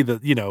also to see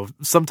that,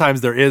 sometimes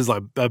there is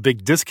a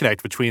big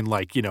disconnect between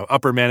like,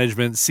 upper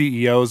management,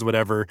 CEOs,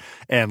 whatever,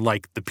 and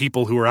like the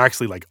people who are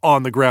actually like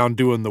on the ground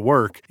doing the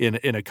work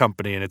in a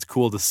company. And it's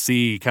cool to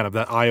see kind of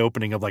that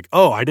eye-opening of like,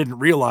 oh, I didn't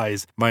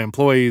realize my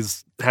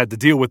employees had to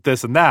deal with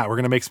this and that. We're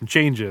going to make some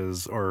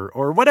changes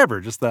or whatever,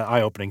 just that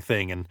eye-opening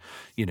thing. And,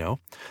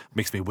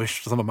 makes me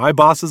wish some of my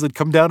bosses had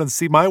come down and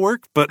see my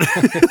work, but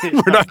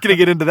we're not going to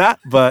get into that.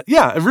 But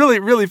yeah, a really,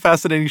 really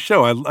fascinating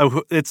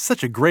show. It's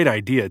such a great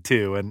idea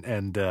too.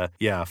 And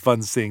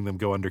fun seeing them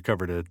go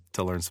undercover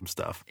to learn some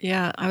stuff.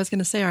 Yeah, I was going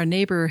to say our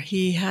neighbor,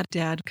 he had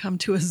Dad come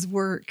to his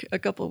work a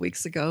couple of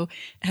weeks ago,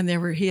 and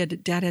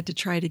Dad had to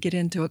try to get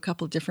into a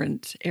couple of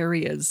different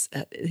areas.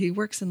 He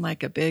works in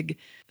like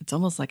it's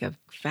almost like a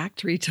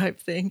factory type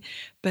thing,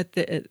 but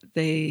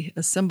they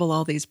assemble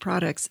all these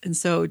products. And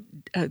so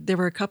there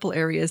were a couple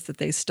areas that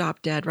they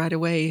stopped Dad right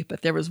away,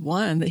 but there was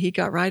one that he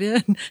got right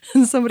in,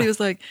 and somebody was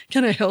like,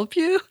 "Can I help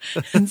you?"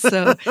 And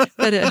so,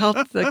 but it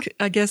helped it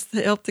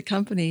helped the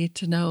company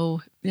to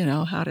know,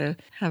 how to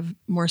have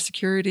more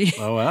security.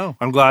 Oh, wow.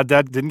 I'm glad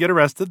Dad didn't get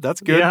arrested.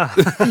 That's good. Yeah.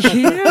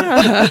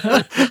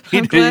 Yeah.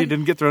 He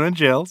didn't get thrown in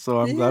jail, so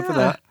I'm glad for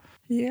that.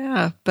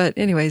 Yeah. But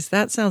anyways,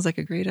 that sounds like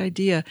a great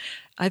idea.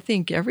 I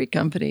think every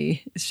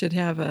company should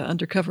have an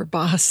undercover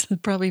boss.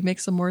 It probably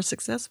makes them more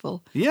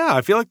successful. Yeah,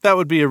 I feel like that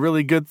would be a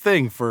really good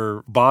thing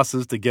for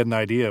bosses to get an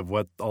idea of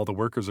what all the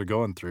workers are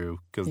going through,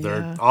 because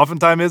there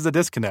oftentimes is a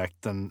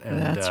disconnect. And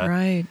that's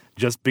right.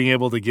 Just being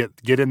able to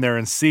get in there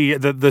and see.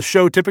 The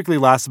show typically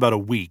lasts about a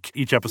week.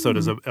 Each episode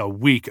is a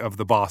week of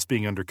the boss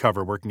being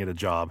undercover, working at a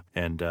job.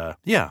 And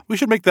we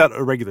should make that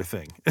a regular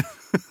thing.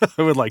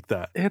 I would like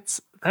that.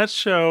 That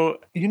show,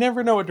 you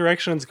never know what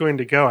direction it's going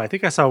to go. I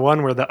think I saw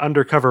one where the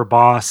undercover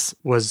boss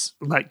was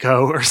let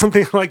go or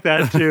something like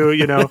that too,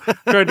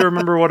 tried to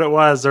remember what it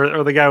was,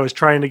 or the guy was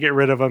trying to get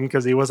rid of him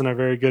because he wasn't a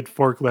very good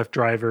forklift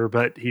driver,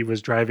 but he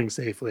was driving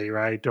safely,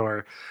 right?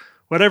 Or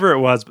whatever it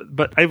was.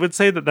 But I would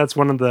say that that's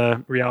one of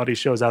the reality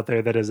shows out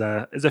there that is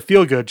a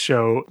feel-good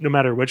show, no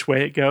matter which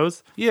way it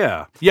goes.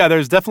 Yeah. Yeah,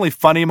 there's definitely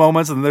funny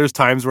moments, and there's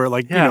times where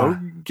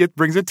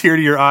brings a tear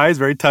to your eyes,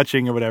 very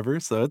touching or whatever.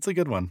 So it's a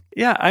good one.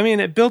 Yeah, I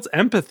mean, it builds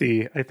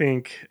empathy, I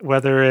think,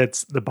 whether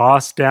it's the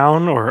boss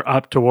down or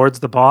up towards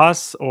the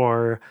boss,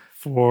 or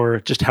for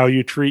just how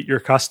you treat your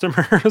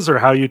customers or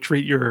how you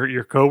treat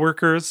your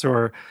coworkers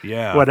or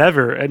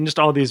whatever. And just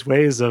all these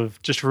ways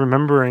of just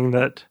remembering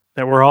that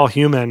we're all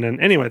human. And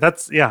anyway,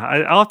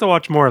 I'll have to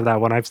watch more of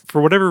that one.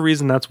 For whatever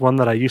reason, that's one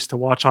that I used to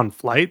watch on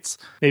flights.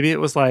 Maybe it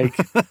was like,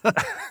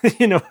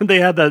 they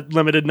had that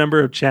limited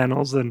number of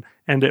channels, and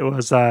it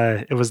was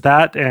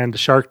that and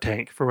Shark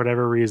Tank for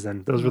whatever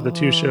reason. Those were the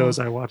two shows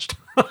I watched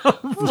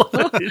on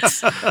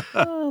flights.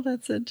 Oh,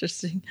 that's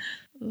interesting.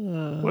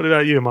 What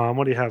about you, Mom?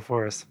 What do you have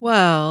for us?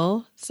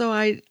 Well, so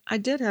I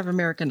did have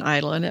American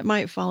Idol, and it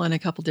might fall in a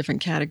couple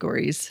different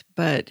categories,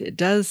 but it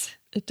does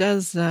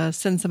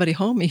send somebody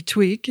home each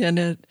week, and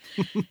it,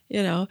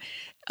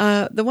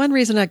 the one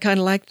reason I kind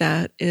of like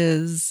that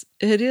is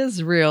it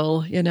is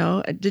real.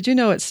 Did you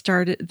know it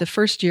started? The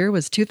first year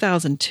was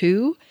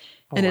 2002.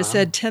 And it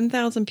said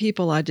 10,000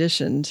 people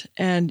auditioned.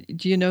 And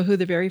do you know who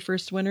the very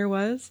first winner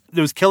was? It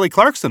was Kelly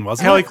Clarkson,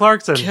 wasn't Kelly it?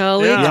 Clarkson.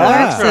 Kelly Yeah,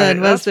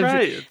 Clarkson was that's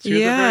right. She was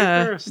the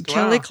very first.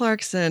 Kelly Wow.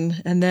 Clarkson.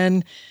 And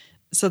then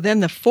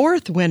the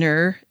fourth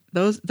winner,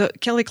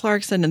 Kelly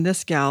Clarkson and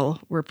this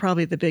gal were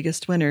probably the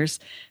biggest winners,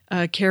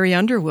 Carrie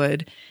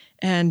Underwood.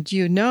 And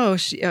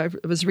I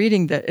was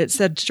reading that it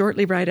said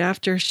shortly right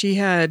after she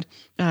had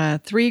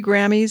 3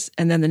 Grammys,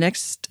 and then the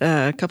next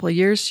couple of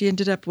years she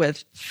ended up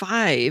with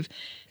 5.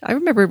 I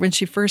remember when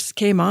she first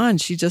came on,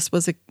 she just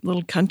was a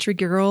little country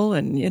girl,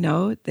 and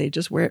they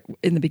just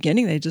in the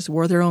beginning they just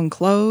wore their own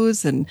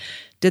clothes and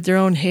did their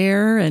own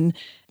hair, and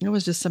it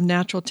was just some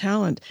natural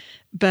talent.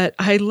 But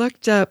I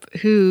looked up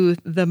who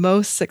the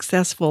most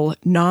successful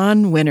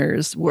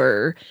non-winners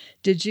were.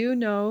 Did you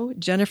know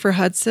Jennifer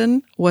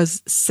Hudson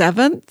was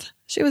 7th?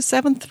 She was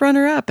 7th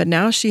runner-up, and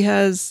now she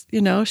has,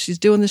 she's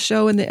doing the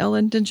show in the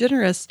Ellen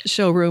DeGeneres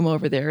showroom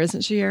over there,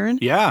 isn't she, Aaron?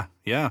 Yeah.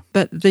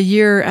 But the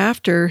year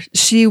after,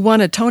 she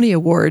won a Tony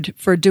Award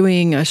for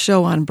doing a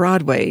show on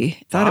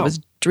Broadway. Thought it was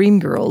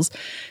Dreamgirls.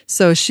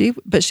 So she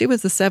was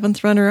the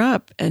 7th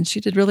runner-up, and she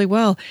did really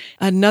well.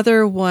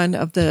 Another one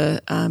of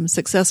the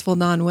successful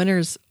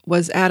non-winners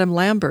was Adam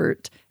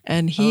Lambert,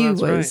 and he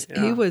was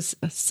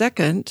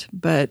 2nd,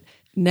 but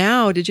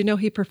now, did you know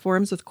he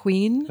performs with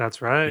Queen?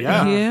 That's right.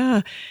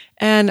 Yeah.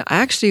 And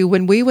actually,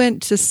 when we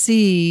went to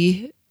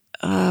see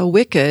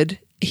Wicked,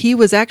 he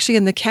was actually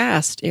in the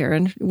cast,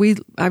 Aaron.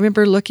 I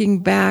remember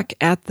looking back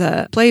at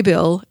the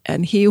playbill,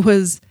 and he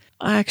was,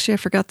 I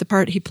forgot the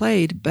part he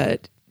played,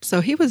 but so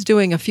he was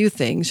doing a few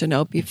things,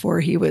 before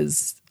he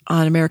was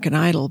on American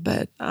Idol.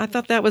 But I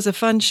thought that was a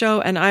fun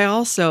show. And I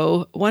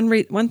also,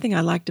 one thing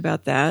I liked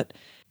about that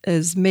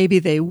is maybe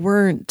they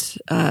weren't,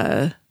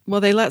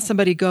 they let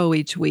somebody go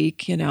each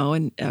week,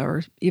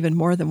 or even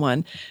more than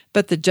one.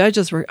 But the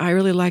judges I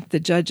really liked the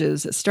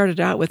judges. It started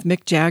out with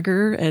Mick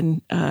Jagger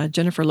and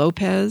Jennifer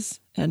Lopez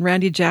and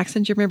Randy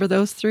Jackson. Do you remember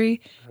those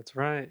 3? That's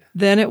right.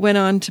 Then it went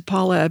on to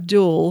Paula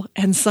Abdul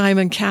and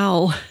Simon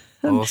Cowell.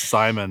 Oh,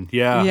 Simon.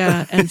 Yeah.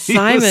 Yeah. And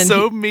Simon. He was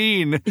so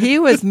mean. He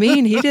was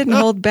mean. He didn't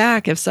hold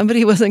back. If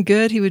somebody wasn't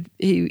good,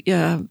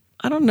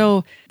 I don't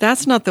know.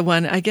 That's not the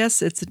one. I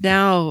guess it's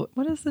now,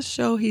 what is the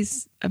show?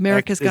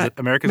 America's Got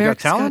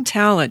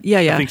Talent. Yeah.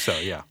 I think so,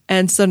 yeah.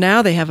 And so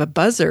now they have a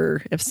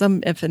buzzer. If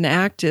an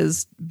act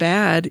is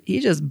bad,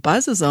 he just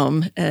buzzes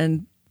them,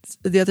 and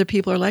the other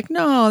people are like,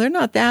 no, they're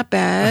not that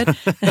bad.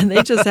 And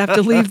they just have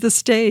to leave the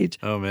stage.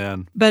 Oh,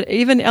 man. But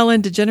even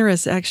Ellen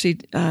DeGeneres actually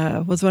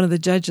was one of the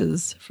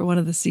judges for one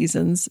of the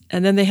seasons.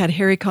 And then they had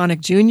Harry Connick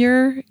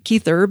Jr.,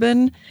 Keith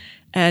Urban,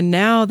 and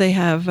now they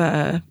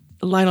have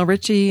Lionel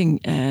Richie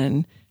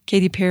and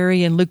Katy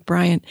Perry and Luke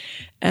Bryant.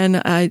 And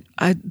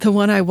the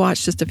one I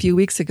watched just a few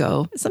weeks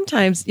ago,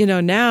 sometimes,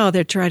 now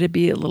they're trying to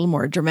be a little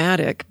more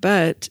dramatic,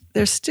 but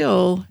they're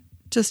still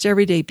just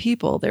everyday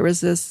people. There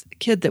was this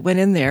kid that went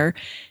in there,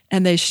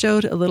 and they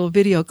showed a little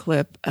video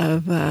clip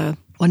of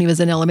when he was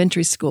in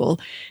elementary school,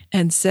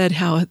 and said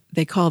how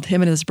they called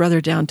him and his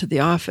brother down to the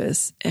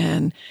office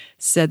and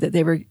said that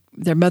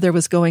their mother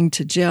was going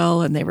to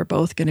jail and they were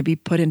both going to be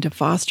put into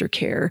foster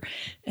care.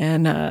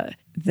 And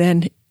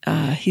then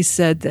he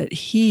said that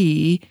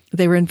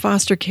they were in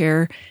foster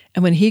care,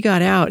 and when he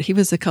got out, he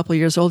was a couple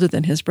years older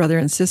than his brother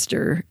and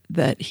sister,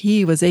 that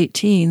he was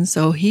 18,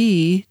 so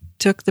he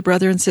took the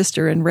brother and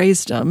sister and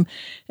raised them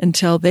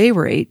until they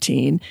were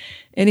 18.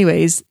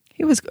 Anyways,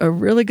 he was a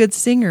really good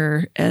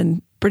singer,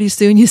 and pretty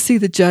soon you see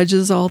the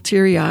judges all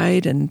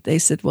teary-eyed, and they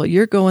said, well,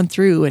 you're going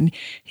through. And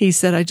he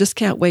said, I just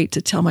can't wait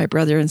to tell my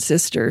brother and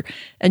sister.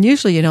 And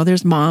usually,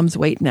 there's moms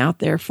waiting out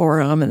there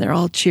for them, and they're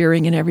all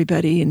cheering and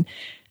everybody. And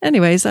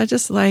anyways, I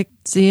just like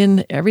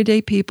seeing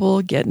everyday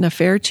people getting a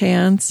fair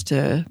chance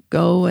to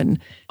go and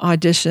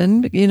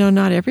audition. But,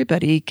 not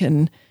everybody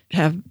can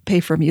pay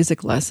for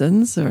music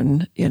lessons,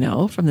 and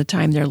from the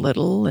time they're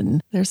little,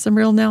 and there's some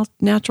real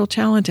natural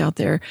talent out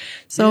there.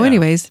 So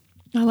anyways,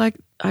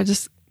 I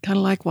just kind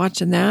of like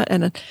watching that,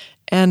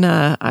 and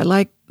I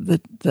like the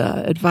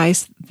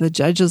advice the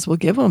judges will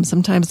give them.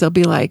 Sometimes they'll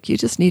be like, you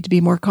just need to be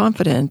more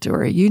confident,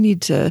 or you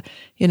need to,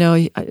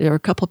 there are a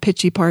couple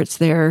pitchy parts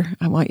there,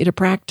 I want you to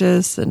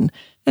practice. And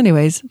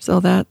anyways,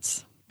 so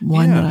that's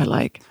one that I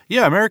like.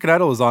 Yeah, American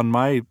Idol was on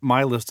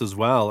my list as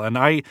well. And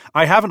I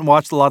haven't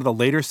watched a lot of the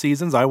later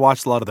seasons. I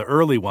watched a lot of the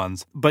early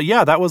ones. But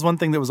yeah, that was one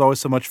thing that was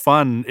always so much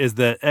fun, is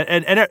that,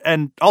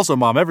 and also,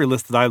 Mom, every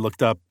list that I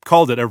looked up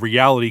called it a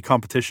reality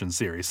competition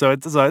series. So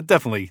it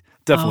definitely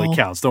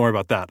counts. Don't worry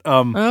about that.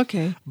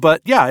 Okay.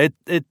 But yeah,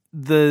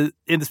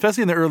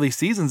 especially in the early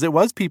seasons, it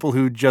was people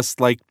who just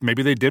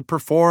maybe they did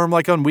perform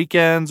on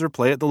weekends or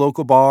play at the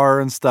local bar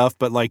and stuff.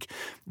 But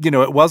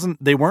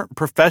they weren't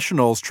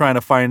professionals trying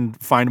to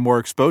find more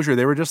exposure.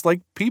 They were just just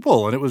like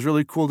people, and it was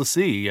really cool to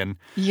see. And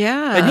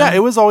Yeah. it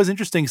was always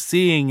interesting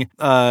seeing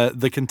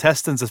the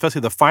contestants,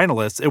 especially the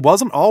finalists. It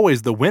wasn't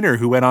always the winner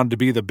who went on to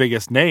be the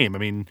biggest name. I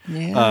mean,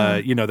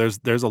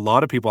 there's a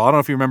lot of people. I don't know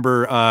if you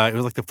remember, it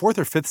was like the 4th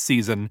or 5th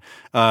season.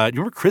 Do you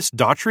remember Chris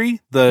Daughtry?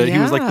 He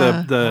was like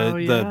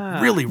the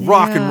really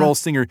rock and roll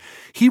singer.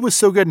 He was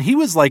so good, and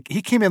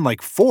he came in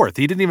like 4th.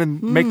 He didn't even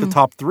make the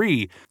top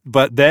 3,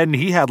 but then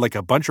he had like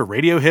a bunch of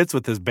radio hits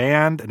with his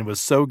band, and it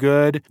was so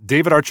good.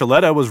 David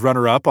Archuleta was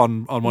runner-up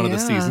on one of the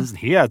seasons, and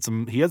he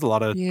has a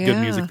lot of good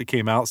music that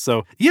came out.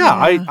 So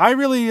I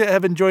really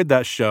have enjoyed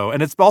that show,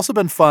 and it's also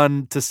been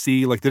fun to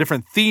see like the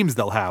different themes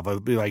they'll have. It'll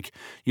be like,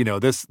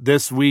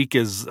 this week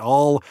is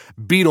all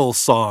Beatles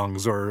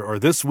songs, or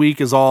this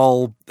week is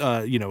all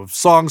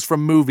songs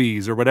from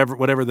movies, or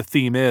whatever the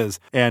theme is,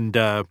 and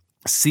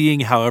seeing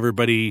how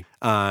everybody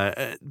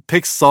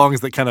picks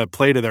songs that kind of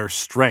play to their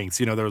strengths.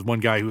 There was one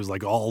guy who was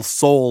like all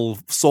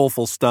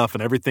soulful stuff,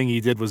 and everything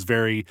he did was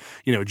very,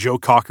 Joe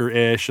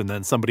Cocker-ish, and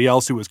then somebody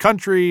else who was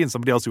country, and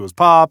somebody else who was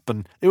pop,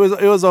 and it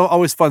was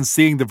always fun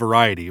seeing the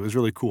variety. It was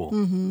really cool.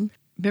 Mm-hmm.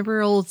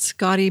 Remember old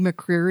Scotty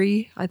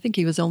McCreery? I think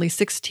he was only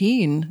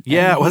 16.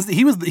 Yeah,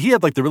 he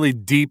had like the really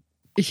deep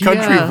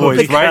country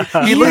voice, right?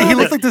 He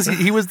looked like this.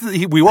 He was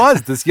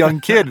this young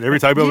kid, and every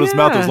time he opened his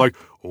mouth, it was like,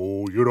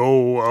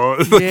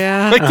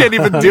 I can't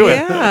even do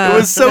it. It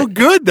was so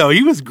good, though.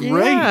 He was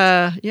great.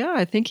 Yeah.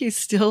 I think he's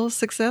still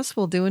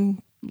successful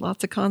doing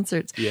lots of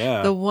concerts.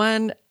 Yeah. The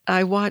one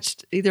I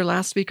watched either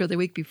last week or the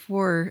week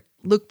before,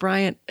 Luke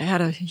Bryant had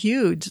a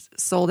huge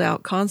sold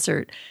out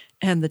concert,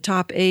 and the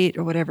top 8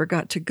 or whatever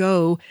got to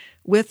go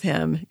with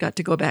him, got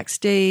to go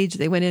backstage.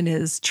 They went in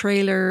his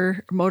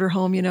trailer,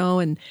 motorhome,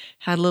 and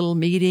had a little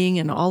meeting,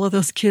 and all of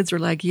those kids were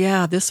like,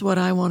 yeah, this is what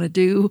I want to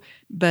do.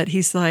 But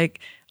he's like,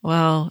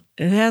 well,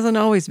 it hasn't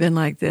always been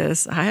like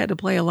this. I had to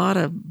play a lot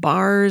of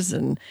bars,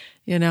 and,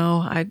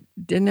 I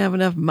didn't have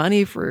enough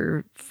money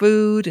for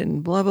food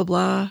and blah, blah,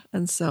 blah.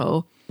 And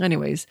so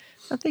anyways,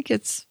 I think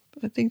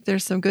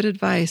there's some good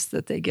advice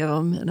that they give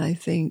them. And I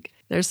think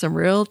there's some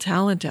real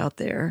talent out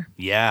there.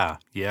 Yeah,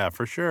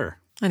 for sure.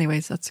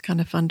 Anyways, that's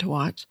kind of fun to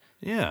watch.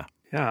 Yeah.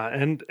 Yeah,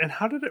 and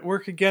how did it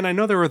work again? I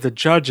know there were the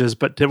judges,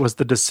 but was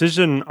the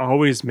decision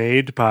always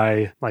made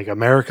by like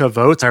America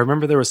Votes? I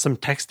remember there was some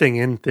texting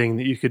in thing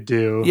that you could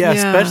do. Yeah,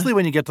 especially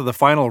when you get to the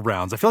final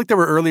rounds. I feel like there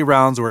were early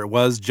rounds where it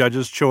was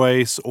judges'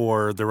 choice,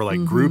 or there were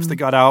like groups that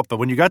got out. But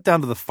when you got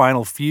down to the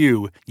final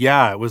few,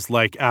 it was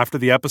like after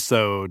the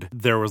episode,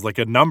 there was like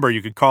a number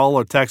you could call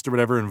or text or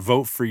whatever and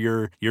vote for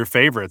your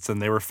favorites, and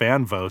they were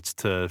fan votes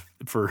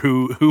for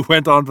who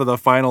went on for the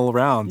final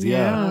rounds.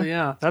 Yeah. Oh,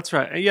 yeah, that's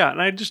right. Yeah,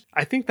 and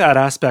I think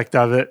that aspect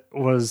of it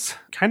was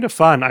kind of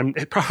fun.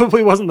 It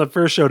probably wasn't the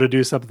first show to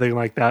do something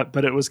like that,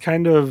 but it was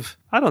kind of,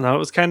 I don't know, it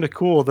was kind of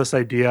cool, this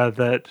idea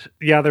that,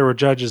 there were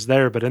judges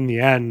there, but in the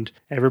end,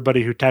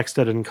 everybody who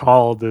texted and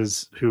called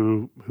is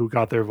who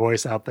got their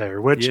voice out there,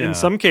 which in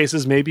some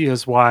cases maybe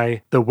is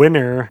why the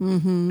winner,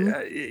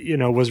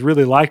 was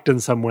really liked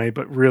in some way,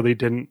 but really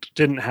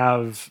didn't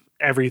have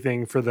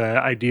everything for the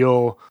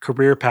ideal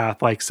career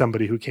path, like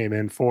somebody who came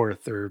in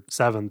 4th or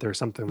 7th or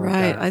something like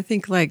that. Right. I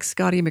think like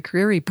Scotty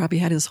McCreery probably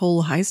had his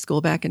whole high school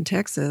back in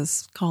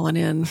Texas calling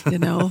in,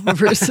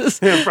 versus.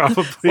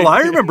 Probably. Well, I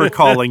remember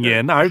calling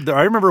in. I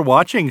remember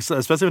watching,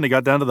 especially when it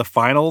got down to the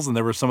finals, and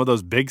there were some of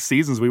those big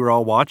seasons we were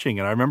all watching.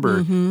 And I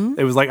remember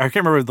it was like, I can't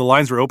remember if the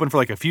lines were open for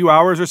like a few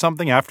hours or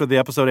something after the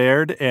episode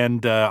aired.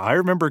 And I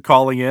remember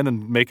calling in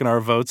and making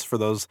our votes for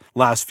those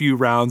last few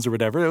rounds or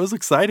whatever. It was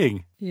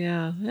exciting.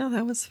 Yeah,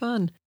 that was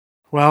fun.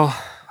 Well,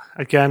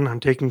 again, I'm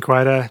taking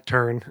quite a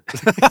turn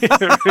in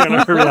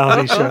our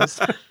reality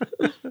shows.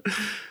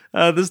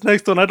 This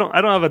next one, I don't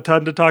have a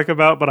ton to talk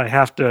about, but I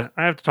have to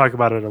talk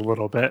about it a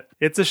little bit.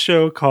 It's a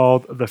show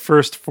called The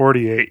First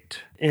 48.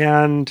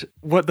 And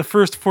what The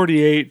First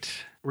 48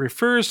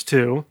 refers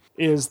to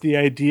is the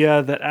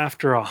idea that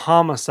after a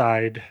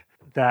homicide,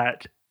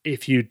 that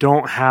if you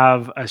don't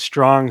have a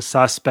strong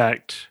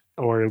suspect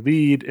or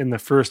lead in the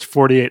first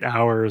 48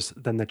 hours,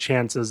 then the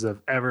chances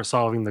of ever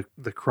solving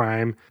the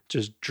crime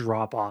just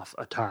drop off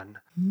a ton.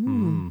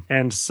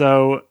 And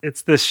so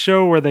it's this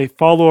show where they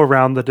follow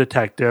around the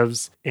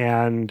detectives,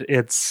 and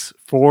it's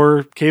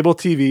for cable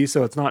TV,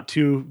 so it's not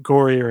too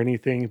gory or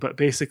anything, but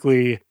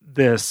basically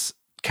this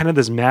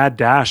mad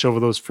dash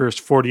over those first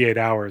 48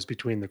 hours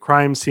between the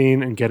crime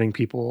scene and getting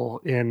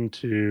people in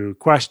to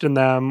question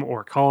them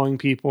or calling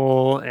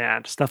people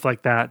and stuff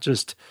like that,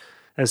 just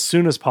as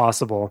soon as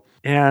possible.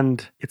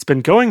 And it's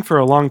been going for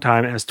a long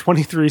time. It has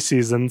 23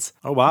 seasons.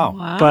 Oh,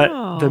 wow.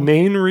 But the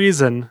main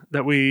reason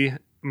that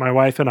my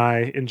wife and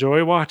I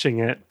enjoy watching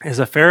it is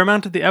a fair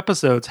amount of the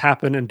episodes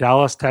happen in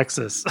Dallas,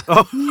 Texas,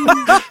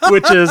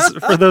 which is,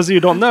 for those of you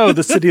who don't know,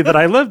 the city that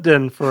I lived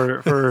in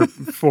for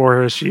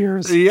 4-ish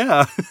years.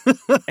 Yeah.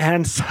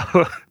 And so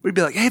we'd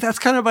be like, hey, that's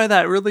kind of by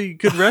that really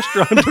good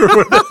restaurant or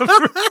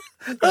whatever.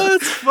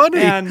 That's funny.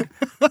 And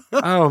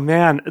oh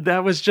man,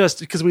 that was just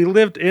because we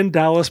lived in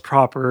Dallas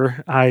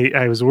proper.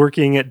 I was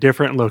working at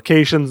different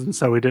locations, and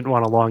so we didn't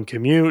want a long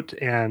commute.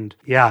 And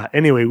yeah,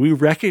 anyway, we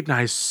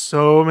recognized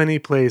so many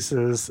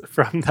places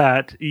from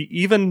that,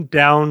 even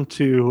down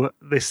to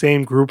the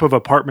same group of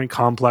apartment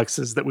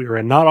complexes that we were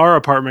in. Not our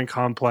apartment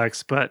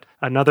complex, but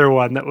another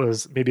one that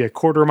was maybe a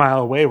quarter mile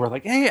away. We're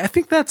like, hey, I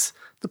think that's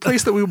the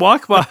place that we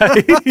walk by,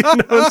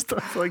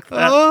 stuff like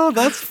that. Oh,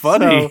 that's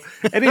funny.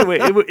 So, anyway,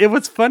 it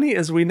was funny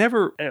is we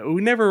never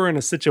were in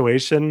a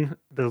situation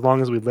as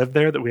long as we lived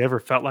there that we ever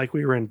felt like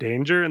we were in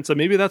danger, and so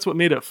maybe that's what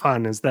made it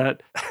fun is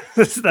that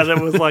that it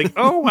was like,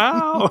 oh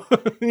wow,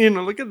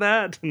 look at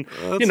that, and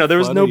there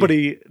was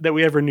nobody that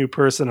we ever knew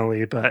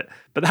personally, but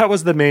that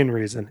was the main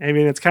reason. I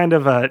mean, it's kind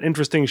of an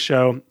interesting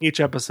show. Each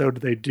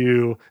episode they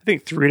do, I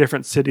think, 3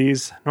 different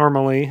cities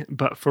normally,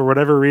 but for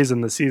whatever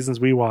reason, the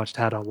seasons we watched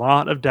had a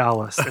lot of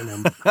Dallas in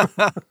them.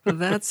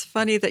 That's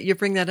funny that you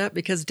bring that up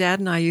because Dad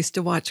and I used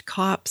to watch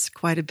Cops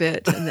quite a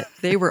bit, and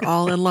they were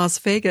all in Las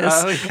Vegas.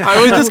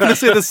 I was just going to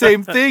say the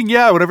same thing.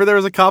 Yeah, whenever there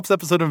was a Cops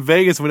episode in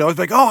Vegas, we'd always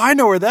be like, oh, I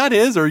know where that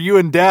is. Or you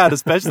and Dad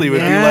especially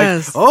would be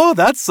like, oh,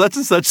 that's such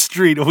and such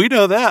street. We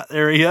know that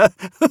area.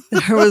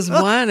 There was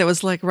one, it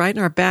was like right in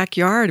our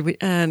backyard.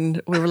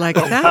 And we were like,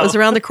 that was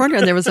around the corner.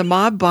 And there was a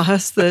mob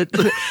boss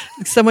that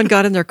someone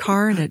got in their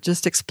car and it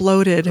just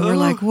exploded. And we're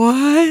like,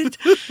 what?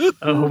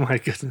 Oh my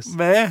goodness.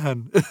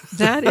 Man.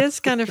 That is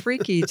kind of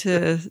freaky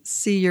to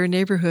see your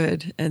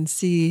neighborhood and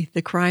see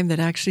the crime that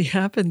actually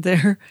happened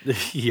there.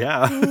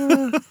 Yeah.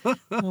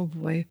 Oh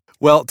boy.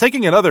 Well,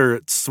 taking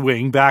another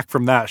swing back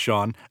from that,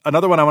 Sean,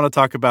 another one I want to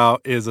talk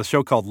about is a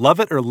show called Love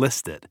It or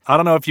List It. I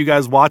don't know if you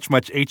guys watch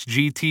much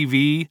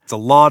HGTV. It's a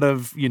lot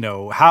of,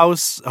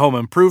 house, home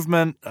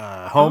improvement,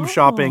 home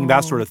shopping,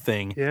 that sort of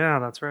thing. Yeah,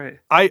 that's right.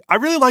 I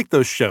really like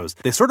those shows.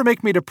 They sort of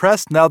make me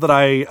depressed now that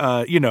I,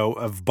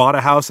 have bought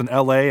a house in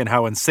LA and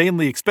how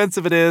insanely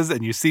expensive it is.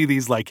 And you see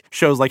these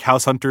shows like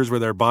House Hunters where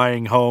they're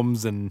buying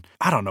homes and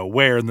I don't know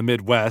where in the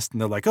Midwest.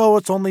 And they're like, oh,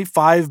 it's only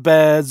 5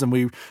 beds. And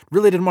we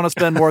really didn't want to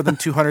spend more than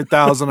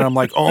 $200,000. And I'm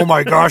like, oh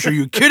my gosh, are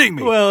you kidding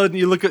me? Well, and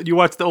you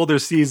watch the older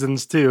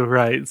seasons too,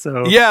 right?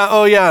 So yeah,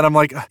 oh yeah. And I'm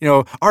like,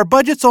 our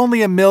budget's only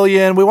 $1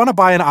 million. We want to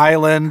buy an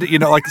island,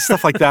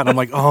 stuff like that. And I'm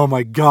like, oh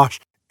my gosh.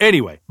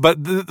 Anyway, but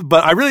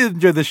I really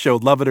enjoy this show,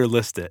 Love It or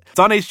List It. It's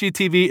on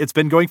HGTV. It's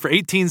been going for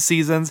 18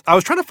 seasons. I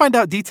was trying to find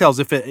out details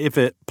if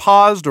it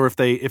paused or if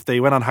they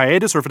went on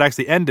hiatus or if it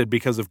actually ended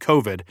because of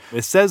COVID.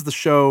 It says the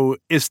show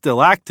is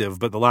still active,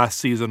 but the last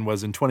season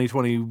was in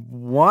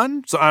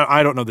 2021, so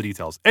I don't know the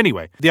details.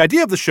 Anyway, the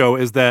idea of the show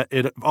is that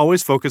it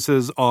always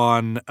focuses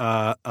on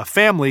a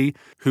family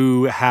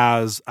who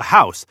has a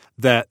house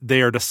that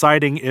they are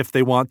deciding if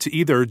they want to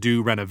either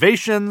do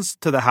renovations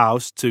to the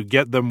house to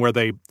get them what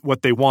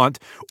they want,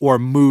 or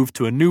move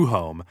to a new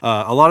home.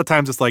 A lot of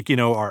times it's like,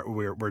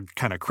 we're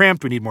kind of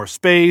cramped, we need more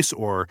space,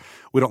 or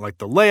we don't like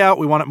the layout,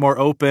 we want it more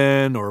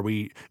open, or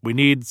we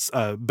need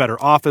a better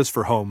office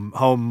for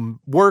home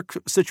work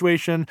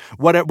situation,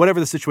 whatever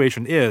the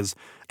situation is.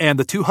 And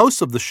the 2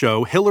 hosts of the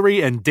show,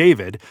 Hillary and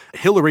David.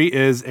 Hillary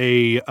is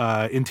a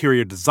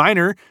interior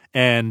designer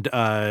and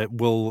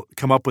will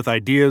come up with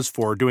ideas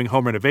for doing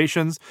home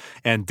renovations.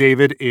 And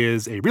David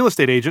is a real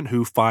estate agent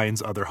who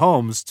finds other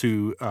homes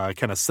to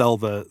kind of sell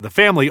the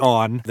family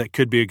on that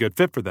could be a good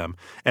fit for them.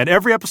 And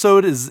every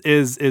episode is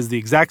the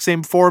exact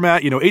same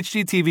format.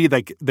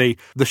 HGTV,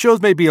 the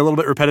shows may be a little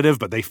bit repetitive,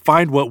 but they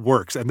find what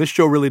works. And this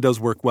show really does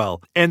work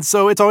well. And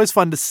so it's always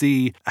fun to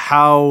see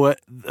how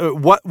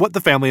what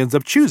the family ends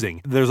up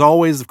choosing. There's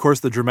always, of course,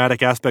 the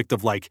dramatic aspect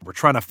of we're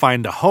trying to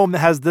find a home that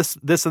has this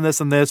and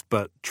this and this,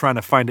 but trying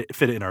to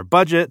fit it in our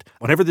budget.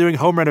 Whenever they're doing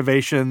home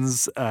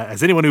renovations,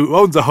 as anyone who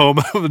owns a home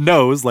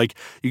knows,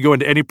 you go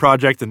into any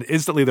project and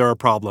instantly there are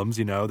problems.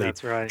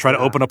 That's right. Try to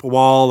open up a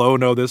wall. Oh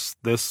no, this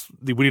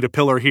we need a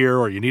pillar here,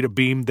 or you need a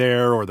beam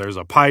there, or there's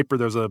a pipe, or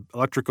there's a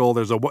electrical.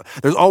 There's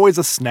always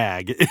a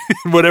snag.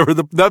 Whatever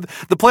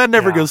the plan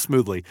never goes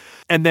smoothly.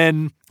 And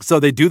then so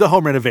they do the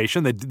home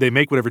renovation. They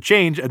make whatever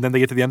change, and then they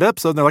get to the end of the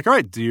episode and they're like, all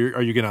right,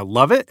 are you going to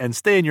love it and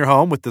stay in your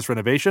home with this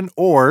renovation,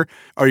 or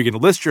are you going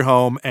to list your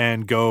home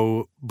and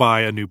go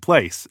buy a new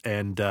place?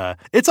 And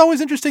it's always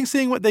interesting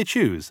seeing what they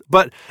choose.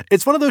 But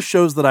it's one of those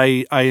shows that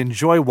I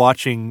enjoy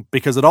watching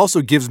because it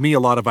also gives me a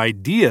lot of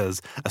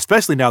ideas,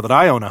 especially now that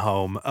I own a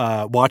home,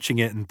 watching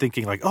it and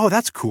thinking oh,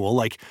 that's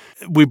cool.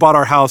 We bought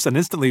our house and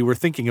instantly we're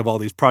thinking of all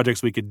these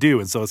projects we could do.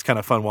 And so it's kind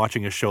of fun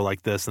watching a show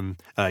like this and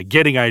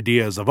getting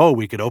ideas of, oh,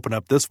 we could open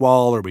up this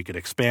wall, or we could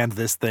expand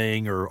this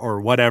thing,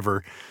 or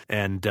whatever.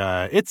 And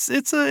it's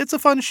a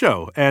fun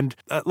show. And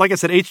like I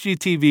said,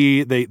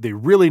 HGTV, they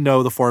really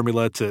know the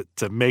formula to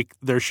make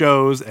their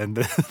shows, and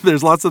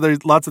there's lots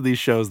of these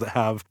shows that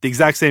have the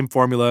exact same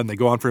formula, and they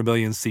go on for a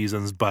million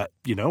seasons. But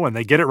when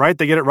they get it right,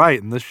 they get it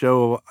right. And this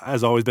show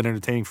has always been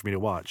entertaining for me to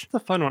watch. It's a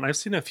fun one. I've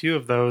seen a few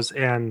of those,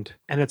 and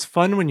it's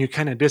fun when you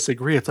kind of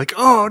disagree. It's like,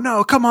 oh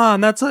no, come on,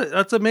 that's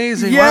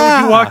amazing. Yeah. Why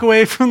would you walk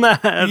away from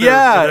that?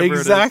 Yeah,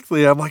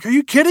 exactly. I'm like, are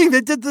you kidding?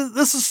 They did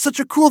this is such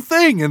a cool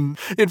thing. And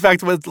in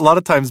fact, a lot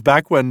of times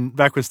back when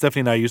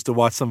Stephanie and I used to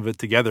watch some of it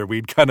together,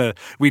 we'd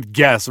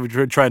guess,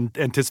 we'd try and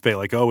anticipate,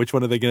 like, oh, which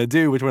one are they going to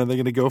do? Which one are they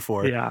going to go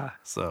for? Yeah.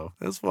 So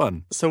it was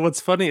fun. So what's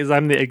funny is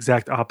I'm the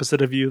exact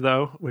opposite of you,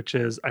 though, which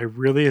is I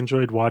really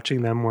enjoyed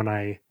watching them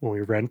when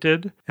we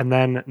rented, and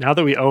then now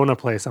that we own a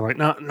place, I'm like,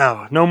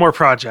 no more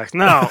projects,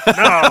 no.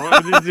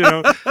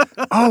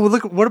 Oh,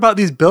 look, what about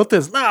these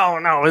built-ins? No,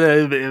 we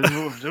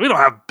don't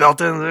have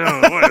built-ins.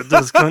 I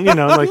just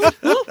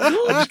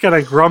kind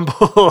of grumble.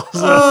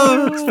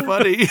 Oh, that's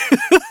funny.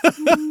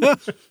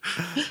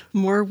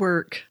 More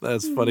work.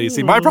 That's funny.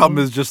 See, my problem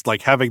is just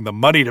like having the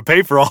money to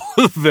pay for all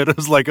of it.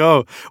 It's like,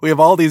 oh, we have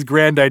all these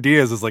grand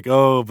ideas. It's like,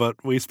 oh, but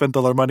we spent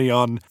all our money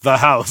on the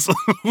house.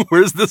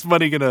 Where's this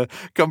money going to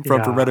come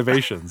from for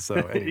renovations? So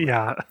anyway.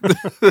 Yeah.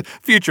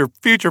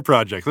 future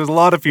projects. There's a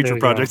lot of future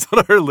projects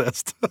on our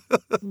list.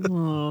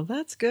 Oh,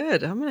 that's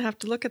good. I'm going to have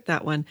to look at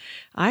that one.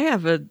 I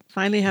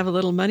finally have a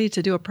little money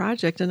to do a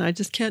project, and I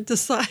just can't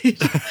decide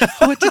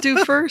what to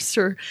do first.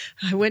 Or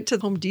I went to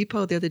Home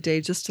Depot the other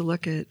day just to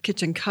look at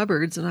kitchen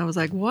cupboards, and I was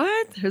like,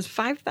 what? There's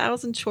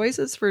 5,000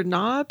 choices for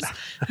knobs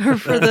or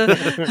for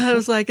I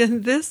was like,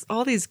 and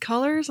all these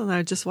colors, and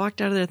I just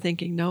walked out of there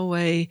thinking, no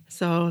way.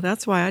 So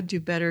that's why I'd do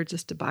better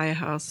just to buy a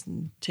house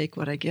and take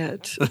what I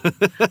get.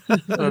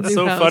 That's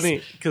so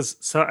funny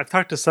because I've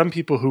talked to some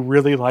people who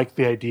really like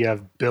the idea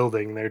of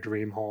building their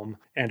dream home.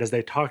 And as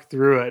they talk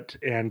through it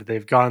and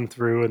they've gone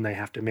through and they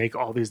have to make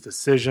all these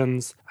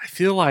decisions, I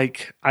feel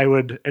like I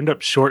would end up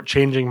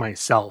shortchanging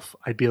myself.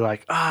 I'd be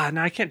like,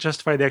 no, I can't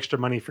justify the extra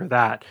money for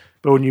that.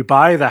 But when you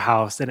buy the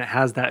house and it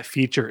has that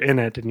feature in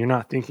it and you're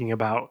not thinking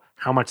about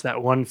how much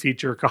that one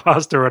feature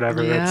cost or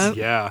whatever,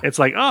 it's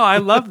like, oh, I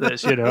love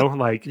this,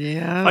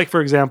 Like,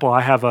 for example,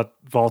 I have a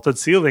vaulted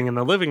ceiling in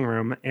the living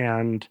room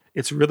and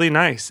it's really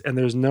nice. And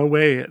there's no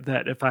way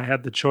that if I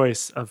had the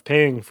choice of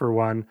paying for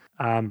one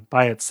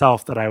by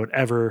itself that I would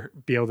ever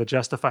be able to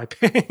justify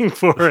paying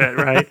for it,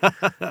 right?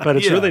 But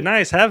it's really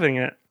nice having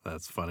it.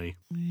 That's funny.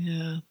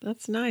 Yeah,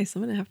 that's nice.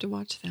 I'm going to have to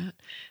watch that.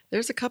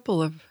 There's a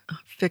couple of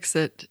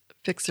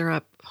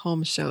fixer-up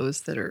home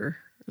shows that are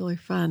really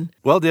fun.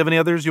 Well, do you have any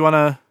others you want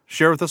to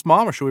share with us,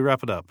 Mom, or should we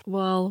wrap it up?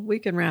 Well, we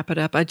can wrap it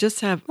up. I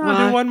just have... do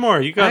one more.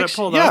 You got it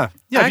pulled up.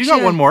 Yeah, you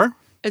got one more.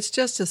 It's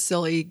just a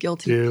silly,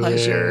 guilty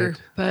pleasure,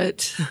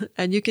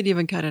 and you can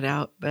even cut it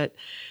out, but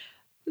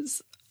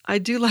I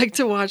do like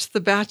to watch The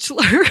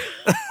Bachelor.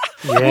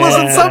 Yeah.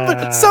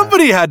 Listen,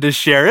 somebody had to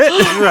share it.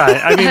 Right.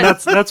 I mean,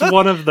 that's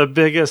one of the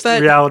biggest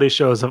reality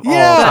shows of all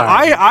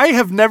time. I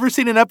have never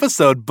seen an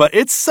episode, but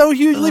it's so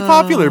hugely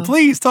popular.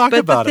 Please talk about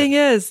it. But the thing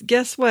is,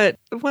 guess what?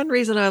 One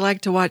reason I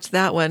like to watch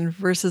that one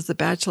versus The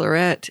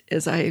Bachelorette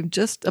is I'm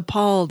just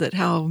appalled at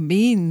how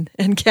mean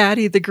and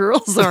catty the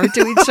girls are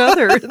to each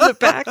other in the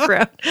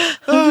background.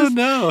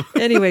 No.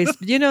 Anyways,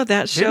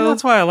 that show. Maybe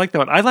that's why I like that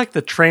one. I like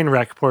the train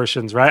wreck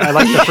portions, right? I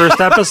like the first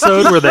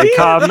episode where they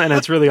come and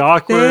it's really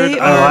awkward.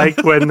 I like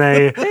when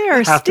they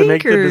have to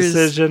make the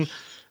decision.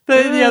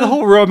 The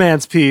whole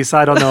romance piece,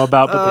 I don't know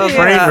about, but the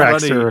train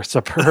wrecks are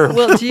superb.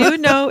 Well, do you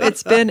know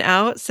it's been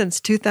out since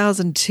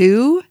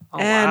 2002?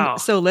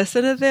 So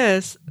listen to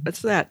this.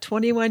 What's that?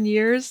 21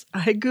 years?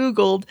 I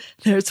Googled.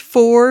 There's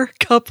 4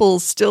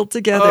 couples still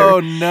together. Oh,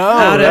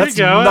 no. That's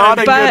not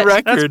a good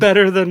record. That's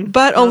better than...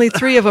 But only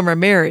 3 of them are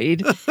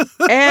married.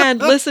 And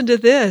listen to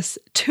this.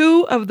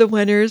 2 of the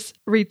winners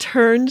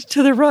returned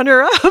to the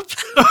runner-up.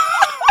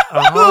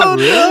 Oh,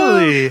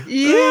 really?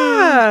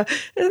 Yeah.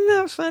 Isn't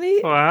that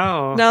funny?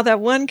 Wow. Now, that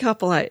one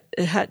couple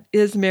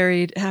is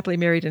married, happily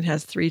married, and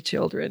has 3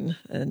 children.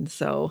 And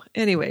so,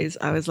 anyways,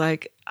 I was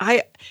like,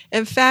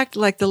 in fact,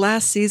 like the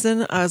last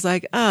season, I was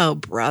like, oh,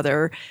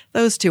 brother,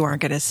 those 2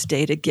 aren't going to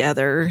stay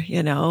together,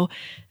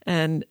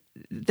 And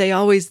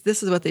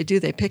this is what they do.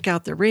 They pick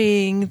out the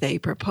ring, they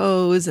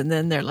propose, and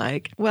then they're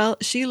like, well,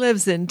 she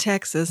lives in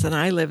Texas and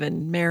I live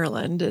in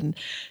Maryland. And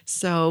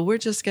so we're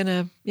just going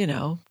to,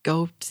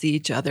 go see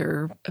each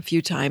other a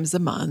few times a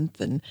month.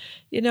 And,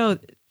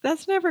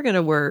 that's never going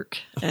to work.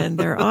 And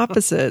they're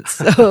opposites.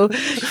 So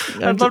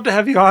I'd love to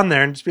have you on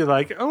there and just be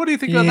like, oh, what do you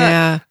think about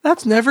that?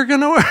 That's never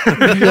going to work.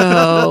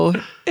 No,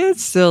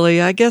 it's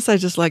silly. I guess I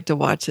just like to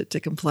watch it to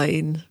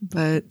complain.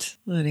 But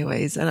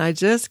anyways, and I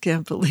just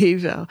can't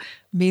believe how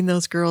mean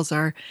those girls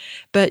are.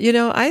 But,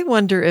 I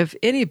wonder if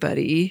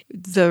anybody,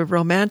 the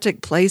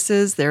romantic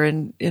places, they're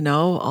in,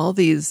 all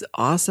these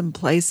awesome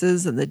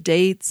places and the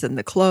dates and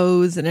the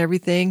clothes and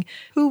everything,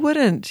 who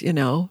wouldn't,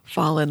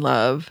 fall in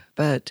love?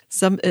 but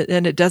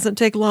and it doesn't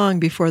take long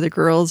before the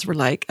girls were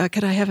like,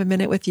 could I have a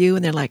minute with you?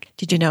 And they're like,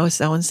 did you know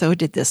so-and-so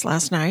did this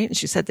last night? And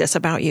she said this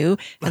about you.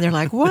 And they're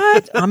like,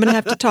 what? I'm going to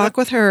have to talk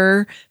with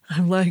her.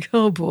 I'm like,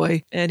 oh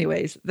boy.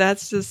 Anyways,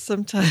 that's just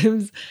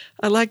sometimes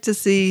I like to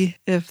see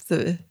if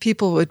the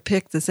people would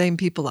pick the same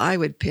people I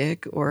would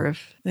pick, or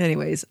if,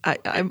 anyways,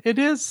 It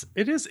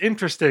is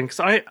interesting because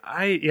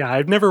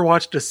I've never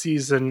watched a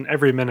season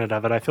every minute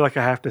of it. I feel like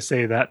I have to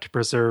say that to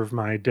preserve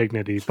my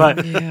dignity,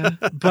 but yeah.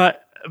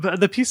 but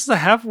the pieces I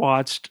have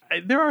watched,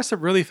 there are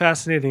some really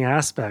fascinating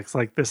aspects,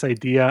 like this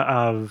idea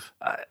of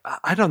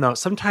I don't know.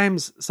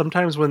 Sometimes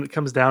when it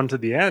comes down to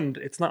the end,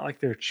 it's not like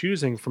they're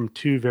choosing from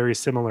two very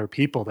similar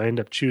people. They end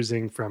up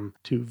choosing from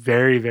two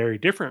very, very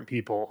different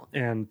people,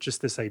 and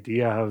just this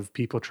idea of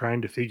people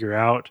trying to figure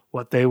out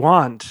what they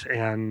want,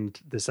 and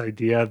this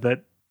idea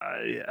that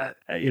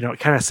it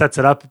kind of sets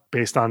it up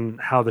based on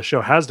how the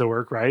show has to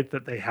work, right?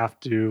 That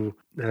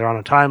they're on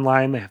a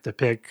timeline, they have to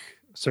pick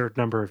a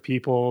certain number of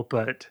people,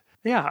 but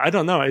yeah, I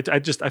don't know.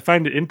 I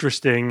find it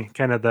interesting,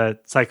 kind of the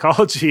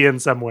psychology in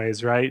some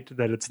ways, right?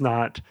 That it's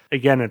not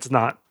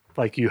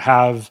like you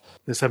have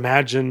this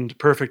imagined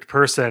perfect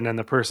person and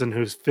the person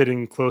who's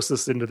fitting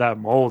closest into that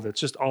mold. It's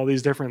just all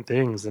these different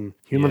things, and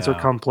humans are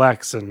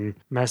complex and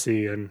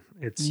messy, and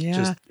it's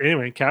just,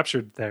 anyway,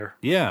 captured there.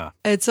 Yeah.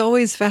 It's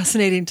always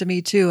fascinating to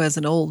me too, as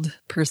an old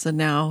person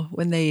now,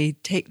 when they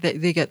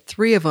get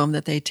 3 of them,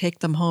 that they take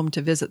them home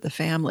to visit the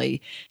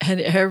family. And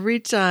every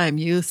time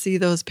you see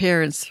those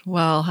parents,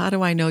 well, how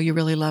do I know you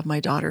really love my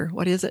daughter?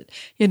 What is it?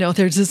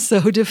 They're just so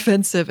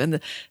defensive,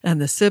 and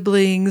the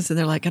siblings, and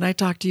they're like, can I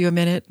talk to you a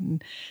minute?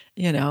 And,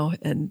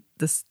 and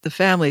the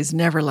family's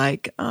never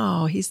like,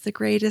 oh, he's the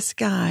greatest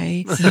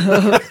guy.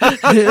 So,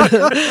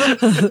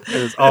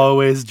 there's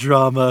always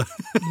drama.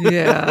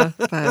 Yeah,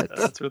 but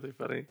that's really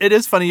funny. It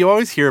is funny. You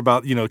always hear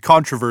about,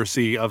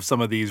 controversy of some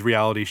of these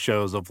reality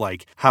shows of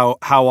like how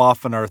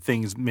often are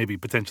things maybe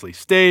potentially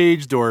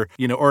staged, or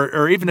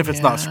even if it's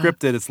not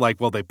scripted, it's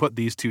like, well, they put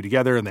these two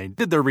together and they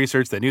did their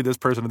research. They knew this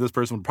person and this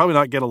person would probably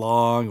not get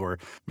along, or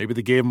maybe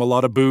they gave them a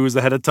lot of booze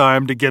ahead of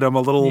time to get them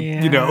a little,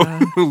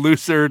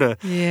 looser to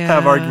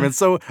have arguments.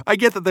 So I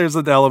get that there's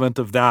an element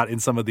of that in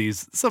some of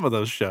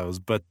those shows,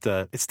 but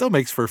it still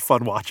makes for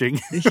fun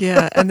watching.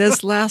 Yeah, and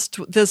this last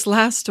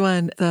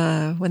one,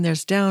 when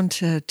there's down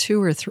to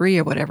 2 or 3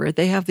 or whatever,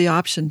 they have the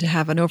option to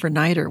have an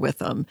overnighter with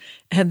them.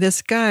 And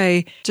this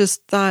guy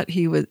just thought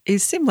he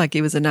seemed like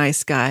he was a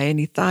nice guy, and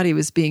he thought he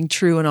was being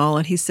true and all.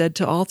 And he said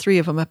to all 3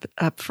 of them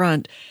up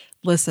front,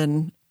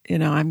 listen,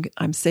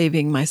 I'm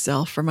saving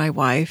myself for my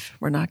wife.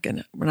 We're not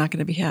gonna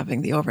be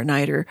having the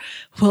overnighter.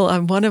 Well,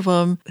 on one of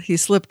them, he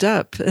slipped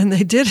up, and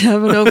they did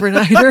have an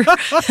overnighter,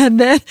 and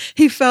then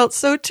he felt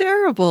so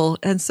terrible.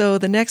 And so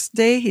the next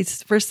day,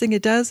 first thing he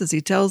does is he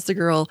tells the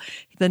girl,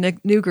 the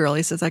new girl,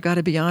 he says, I got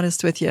to be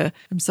honest with you.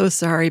 I'm so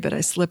sorry, but I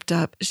slipped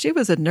up. She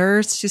was a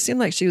nurse. She seemed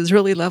like she was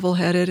really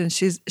level-headed, and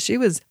she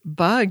was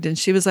bugged. And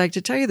she was like,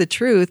 to tell you the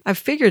truth, I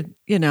figured,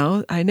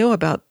 I know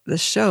about the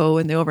show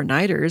and the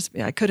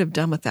overnighters. I could have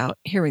done without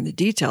hearing the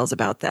details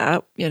about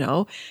that,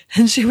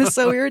 And she was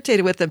so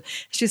irritated with him.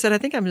 She said, I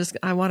think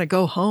I want to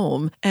go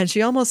home. And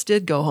she almost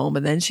did go home,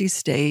 and then she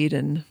stayed.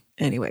 And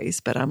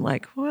anyways, but I'm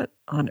like, what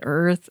on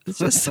earth? It's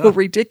just so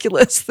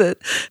ridiculous that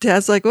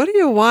Dad's like, what are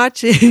you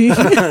watching?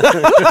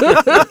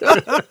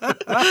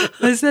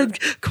 I said,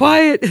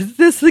 quiet. Is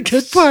this the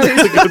good part?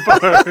 The good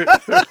part.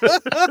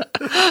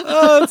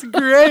 Oh, that's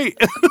great.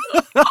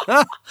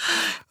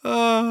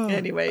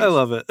 Anyways. I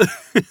love it.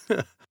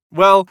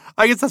 Well,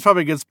 I guess that's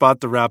probably a good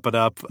spot to wrap it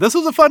up. This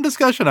was a fun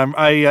discussion.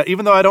 I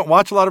even though I don't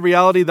watch a lot of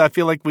reality, I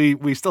feel like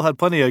we still had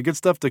plenty of good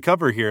stuff to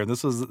cover here. And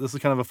this was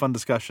kind of a fun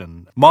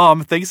discussion.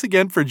 Mom, thanks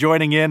again for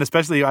joining in.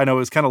 Especially, I know it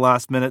was kind of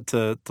last minute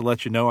to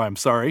let you know I'm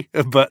sorry,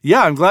 but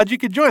yeah, I'm glad you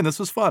could join. This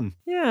was fun.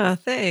 Yeah,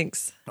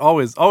 thanks.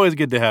 Always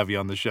good to have you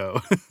on the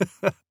show.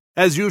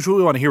 As usual,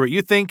 we want to hear what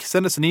you think.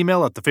 Send us an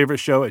email at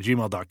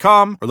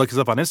thefavoriteshow@gmail.com, or look us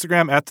up on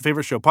Instagram at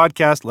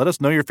 @thefavoriteshowpodcast. Let us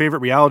know your favorite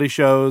reality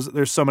shows.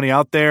 There's so many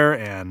out there,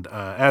 and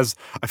as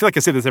I feel like I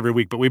say this every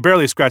week, but we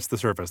barely scratch the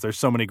surface. There's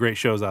so many great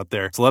shows out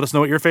there. So let us know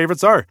what your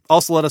favorites are.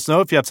 Also, let us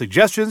know if you have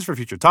suggestions for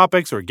future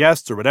topics or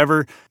guests or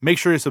whatever. Make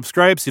sure you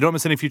subscribe so you don't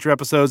miss any future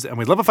episodes, and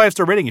we'd love a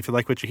 5-star rating if you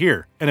like what you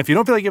hear. And if you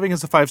don't feel like giving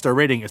us a 5-star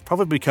rating, it's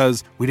probably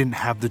because we didn't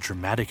have the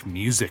dramatic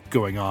music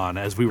going on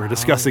as we were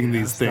discussing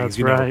these things. That's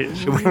right.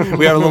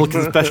 We have a little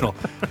confessional.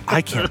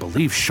 I can't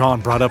believe Sean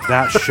brought up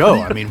that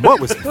show. I mean, what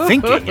was he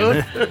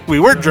thinking? We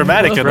weren't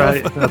dramatic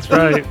enough. That's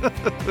right.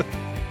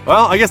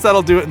 Well, I guess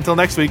that'll do it until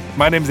next week.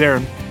 My name's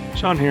Aaron.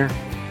 Sean here.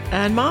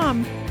 And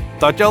Mom.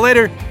 Talk to y'all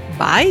later.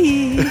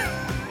 Bye.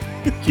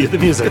 Cue the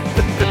music.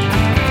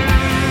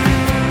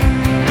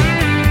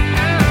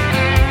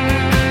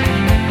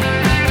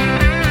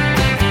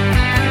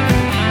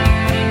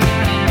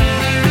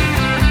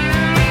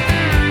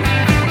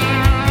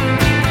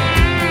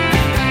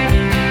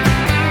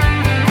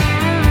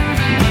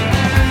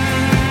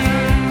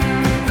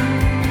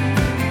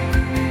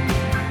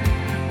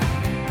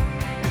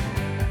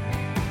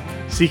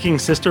 Seeking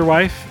Sister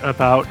Wife,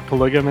 about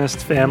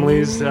polygamist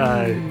families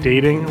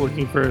dating,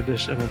 looking for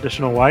an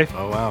additional wife.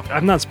 Oh, wow.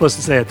 I'm not supposed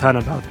to say a ton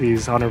about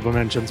these honorable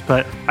mentions,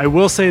 but I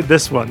will say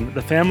this one.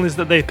 The families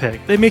that they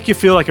pick, they make you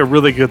feel like a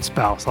really good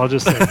spouse. I'll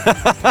just say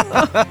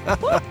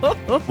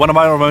One of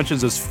my honorable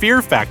mentions is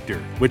Fear Factor,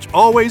 which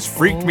always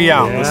freaked me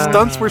out. yeah. The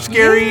stunts were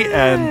scary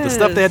and the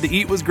stuff they had to Yes.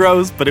 eat was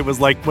gross, but it was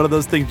like one of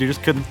those things you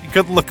just couldn't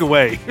look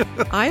away.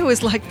 I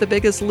always liked The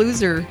Biggest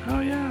Loser. oh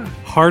yeah.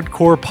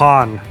 Hardcore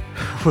Pawn,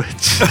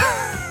 which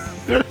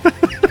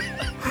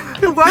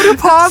Why do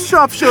pawn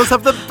shop shows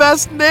have the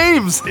best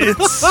names?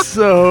 it's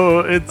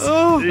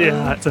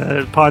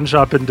a pawn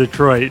shop in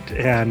Detroit,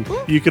 and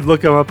you could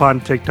look them up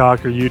on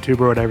TikTok or YouTube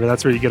or whatever.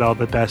 That's where you get all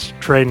the best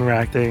train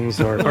wreck things,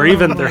 or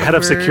even their head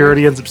of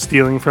security ends up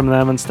stealing from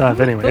them and stuff.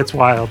 Anyway, it's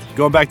wild.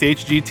 Going back to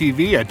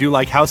HGTV, I do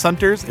like House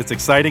Hunters. It's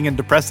exciting and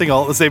depressing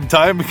all at the same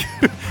time.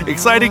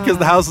 Exciting because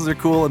the houses are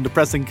cool, and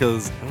depressing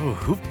because,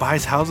 who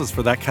buys houses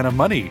for that kind of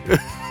money?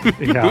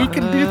 Yeah. Who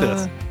can do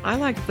this? I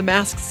like The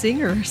Masked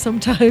Singer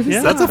sometimes.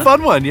 Yeah. That's a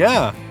fun one,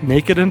 yeah.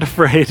 Naked and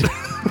Afraid.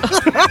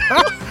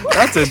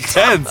 That's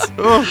intense.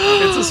 Oh.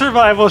 It's a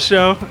survival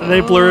show.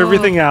 They blur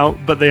everything out,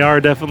 but they are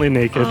definitely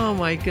naked. Oh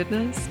my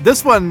goodness.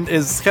 This one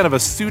is kind of a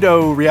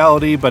pseudo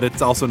reality, but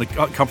it's also a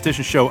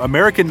competition show.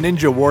 American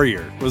Ninja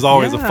Warrior was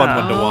always a fun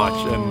one to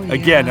watch. And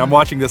again, yeah. I'm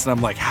watching this and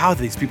I'm like, how are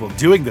these people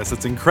doing this?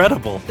 It's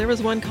incredible. There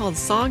was one called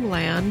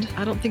Songland.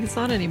 I don't think it's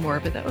on anymore,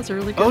 but that was a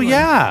really good Oh, one.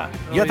 yeah.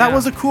 Yeah, that yeah.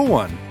 was a cool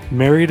one.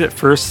 Married at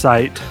First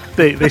Sight.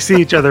 They see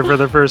each other for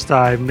the first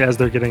time as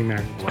they're getting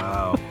married.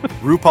 Wow.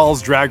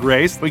 RuPaul's Drag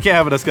Race. We can't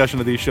have a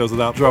discussion of these shows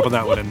without dropping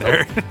that one in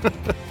there.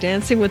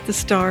 Dancing with the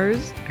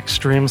Stars.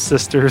 Extreme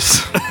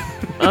Sisters.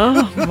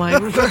 Oh my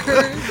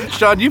word.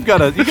 Sean, you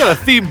got a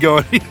theme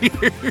going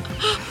here.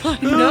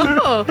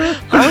 No.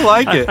 I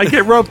like it. I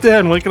get roped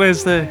in. What can I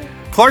say?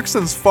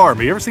 Clarkson's Farm.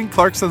 Have you ever seen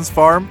Clarkson's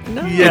Farm?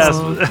 No. Yes.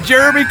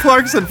 Jeremy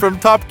Clarkson from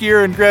Top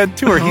Gear and Grand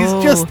Tour.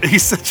 Oh.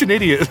 He's such an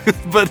idiot,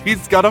 but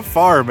he's got a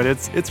farm and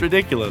it's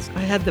ridiculous.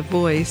 I had the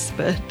voice,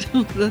 but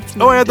that's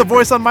Oh, I had the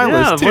voice on my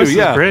Yeah, list the voice too. is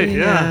Yeah. great.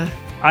 Yeah. Yeah.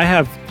 I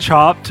have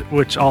Chopped,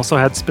 which also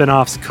had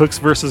spin-offs, Cooks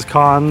versus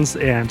Cons,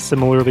 and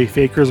similarly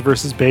Fakers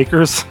versus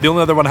Bakers. The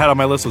only other one I had on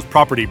my list was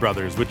Property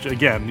Brothers, which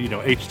again,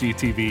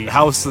 HGTV,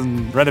 house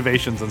and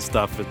renovations and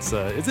stuff. It's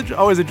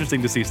always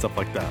interesting to see stuff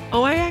like that.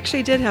 Oh, I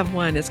actually did have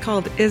one. It's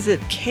called Is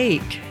It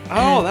Cake?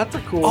 Oh, that's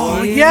a cool Oh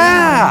one.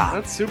 yeah,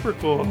 That's super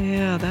cool.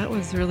 Yeah, that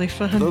was really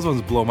fun. those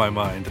ones blow my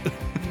mind.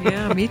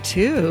 Yeah, me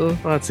too.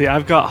 Let's see.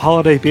 I've got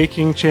Holiday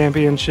Baking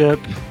Championship,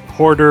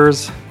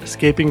 Hoarders,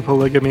 Escaping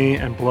Polygamy,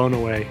 and Blown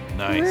Away.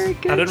 Nice. Very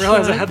good. I didn't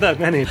realize I Sean. had that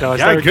many. Until I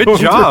Yeah, started good going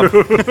job.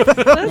 through.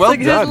 That's well a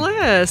good done.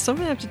 list. I'm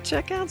gonna have to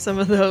check out some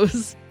of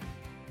those.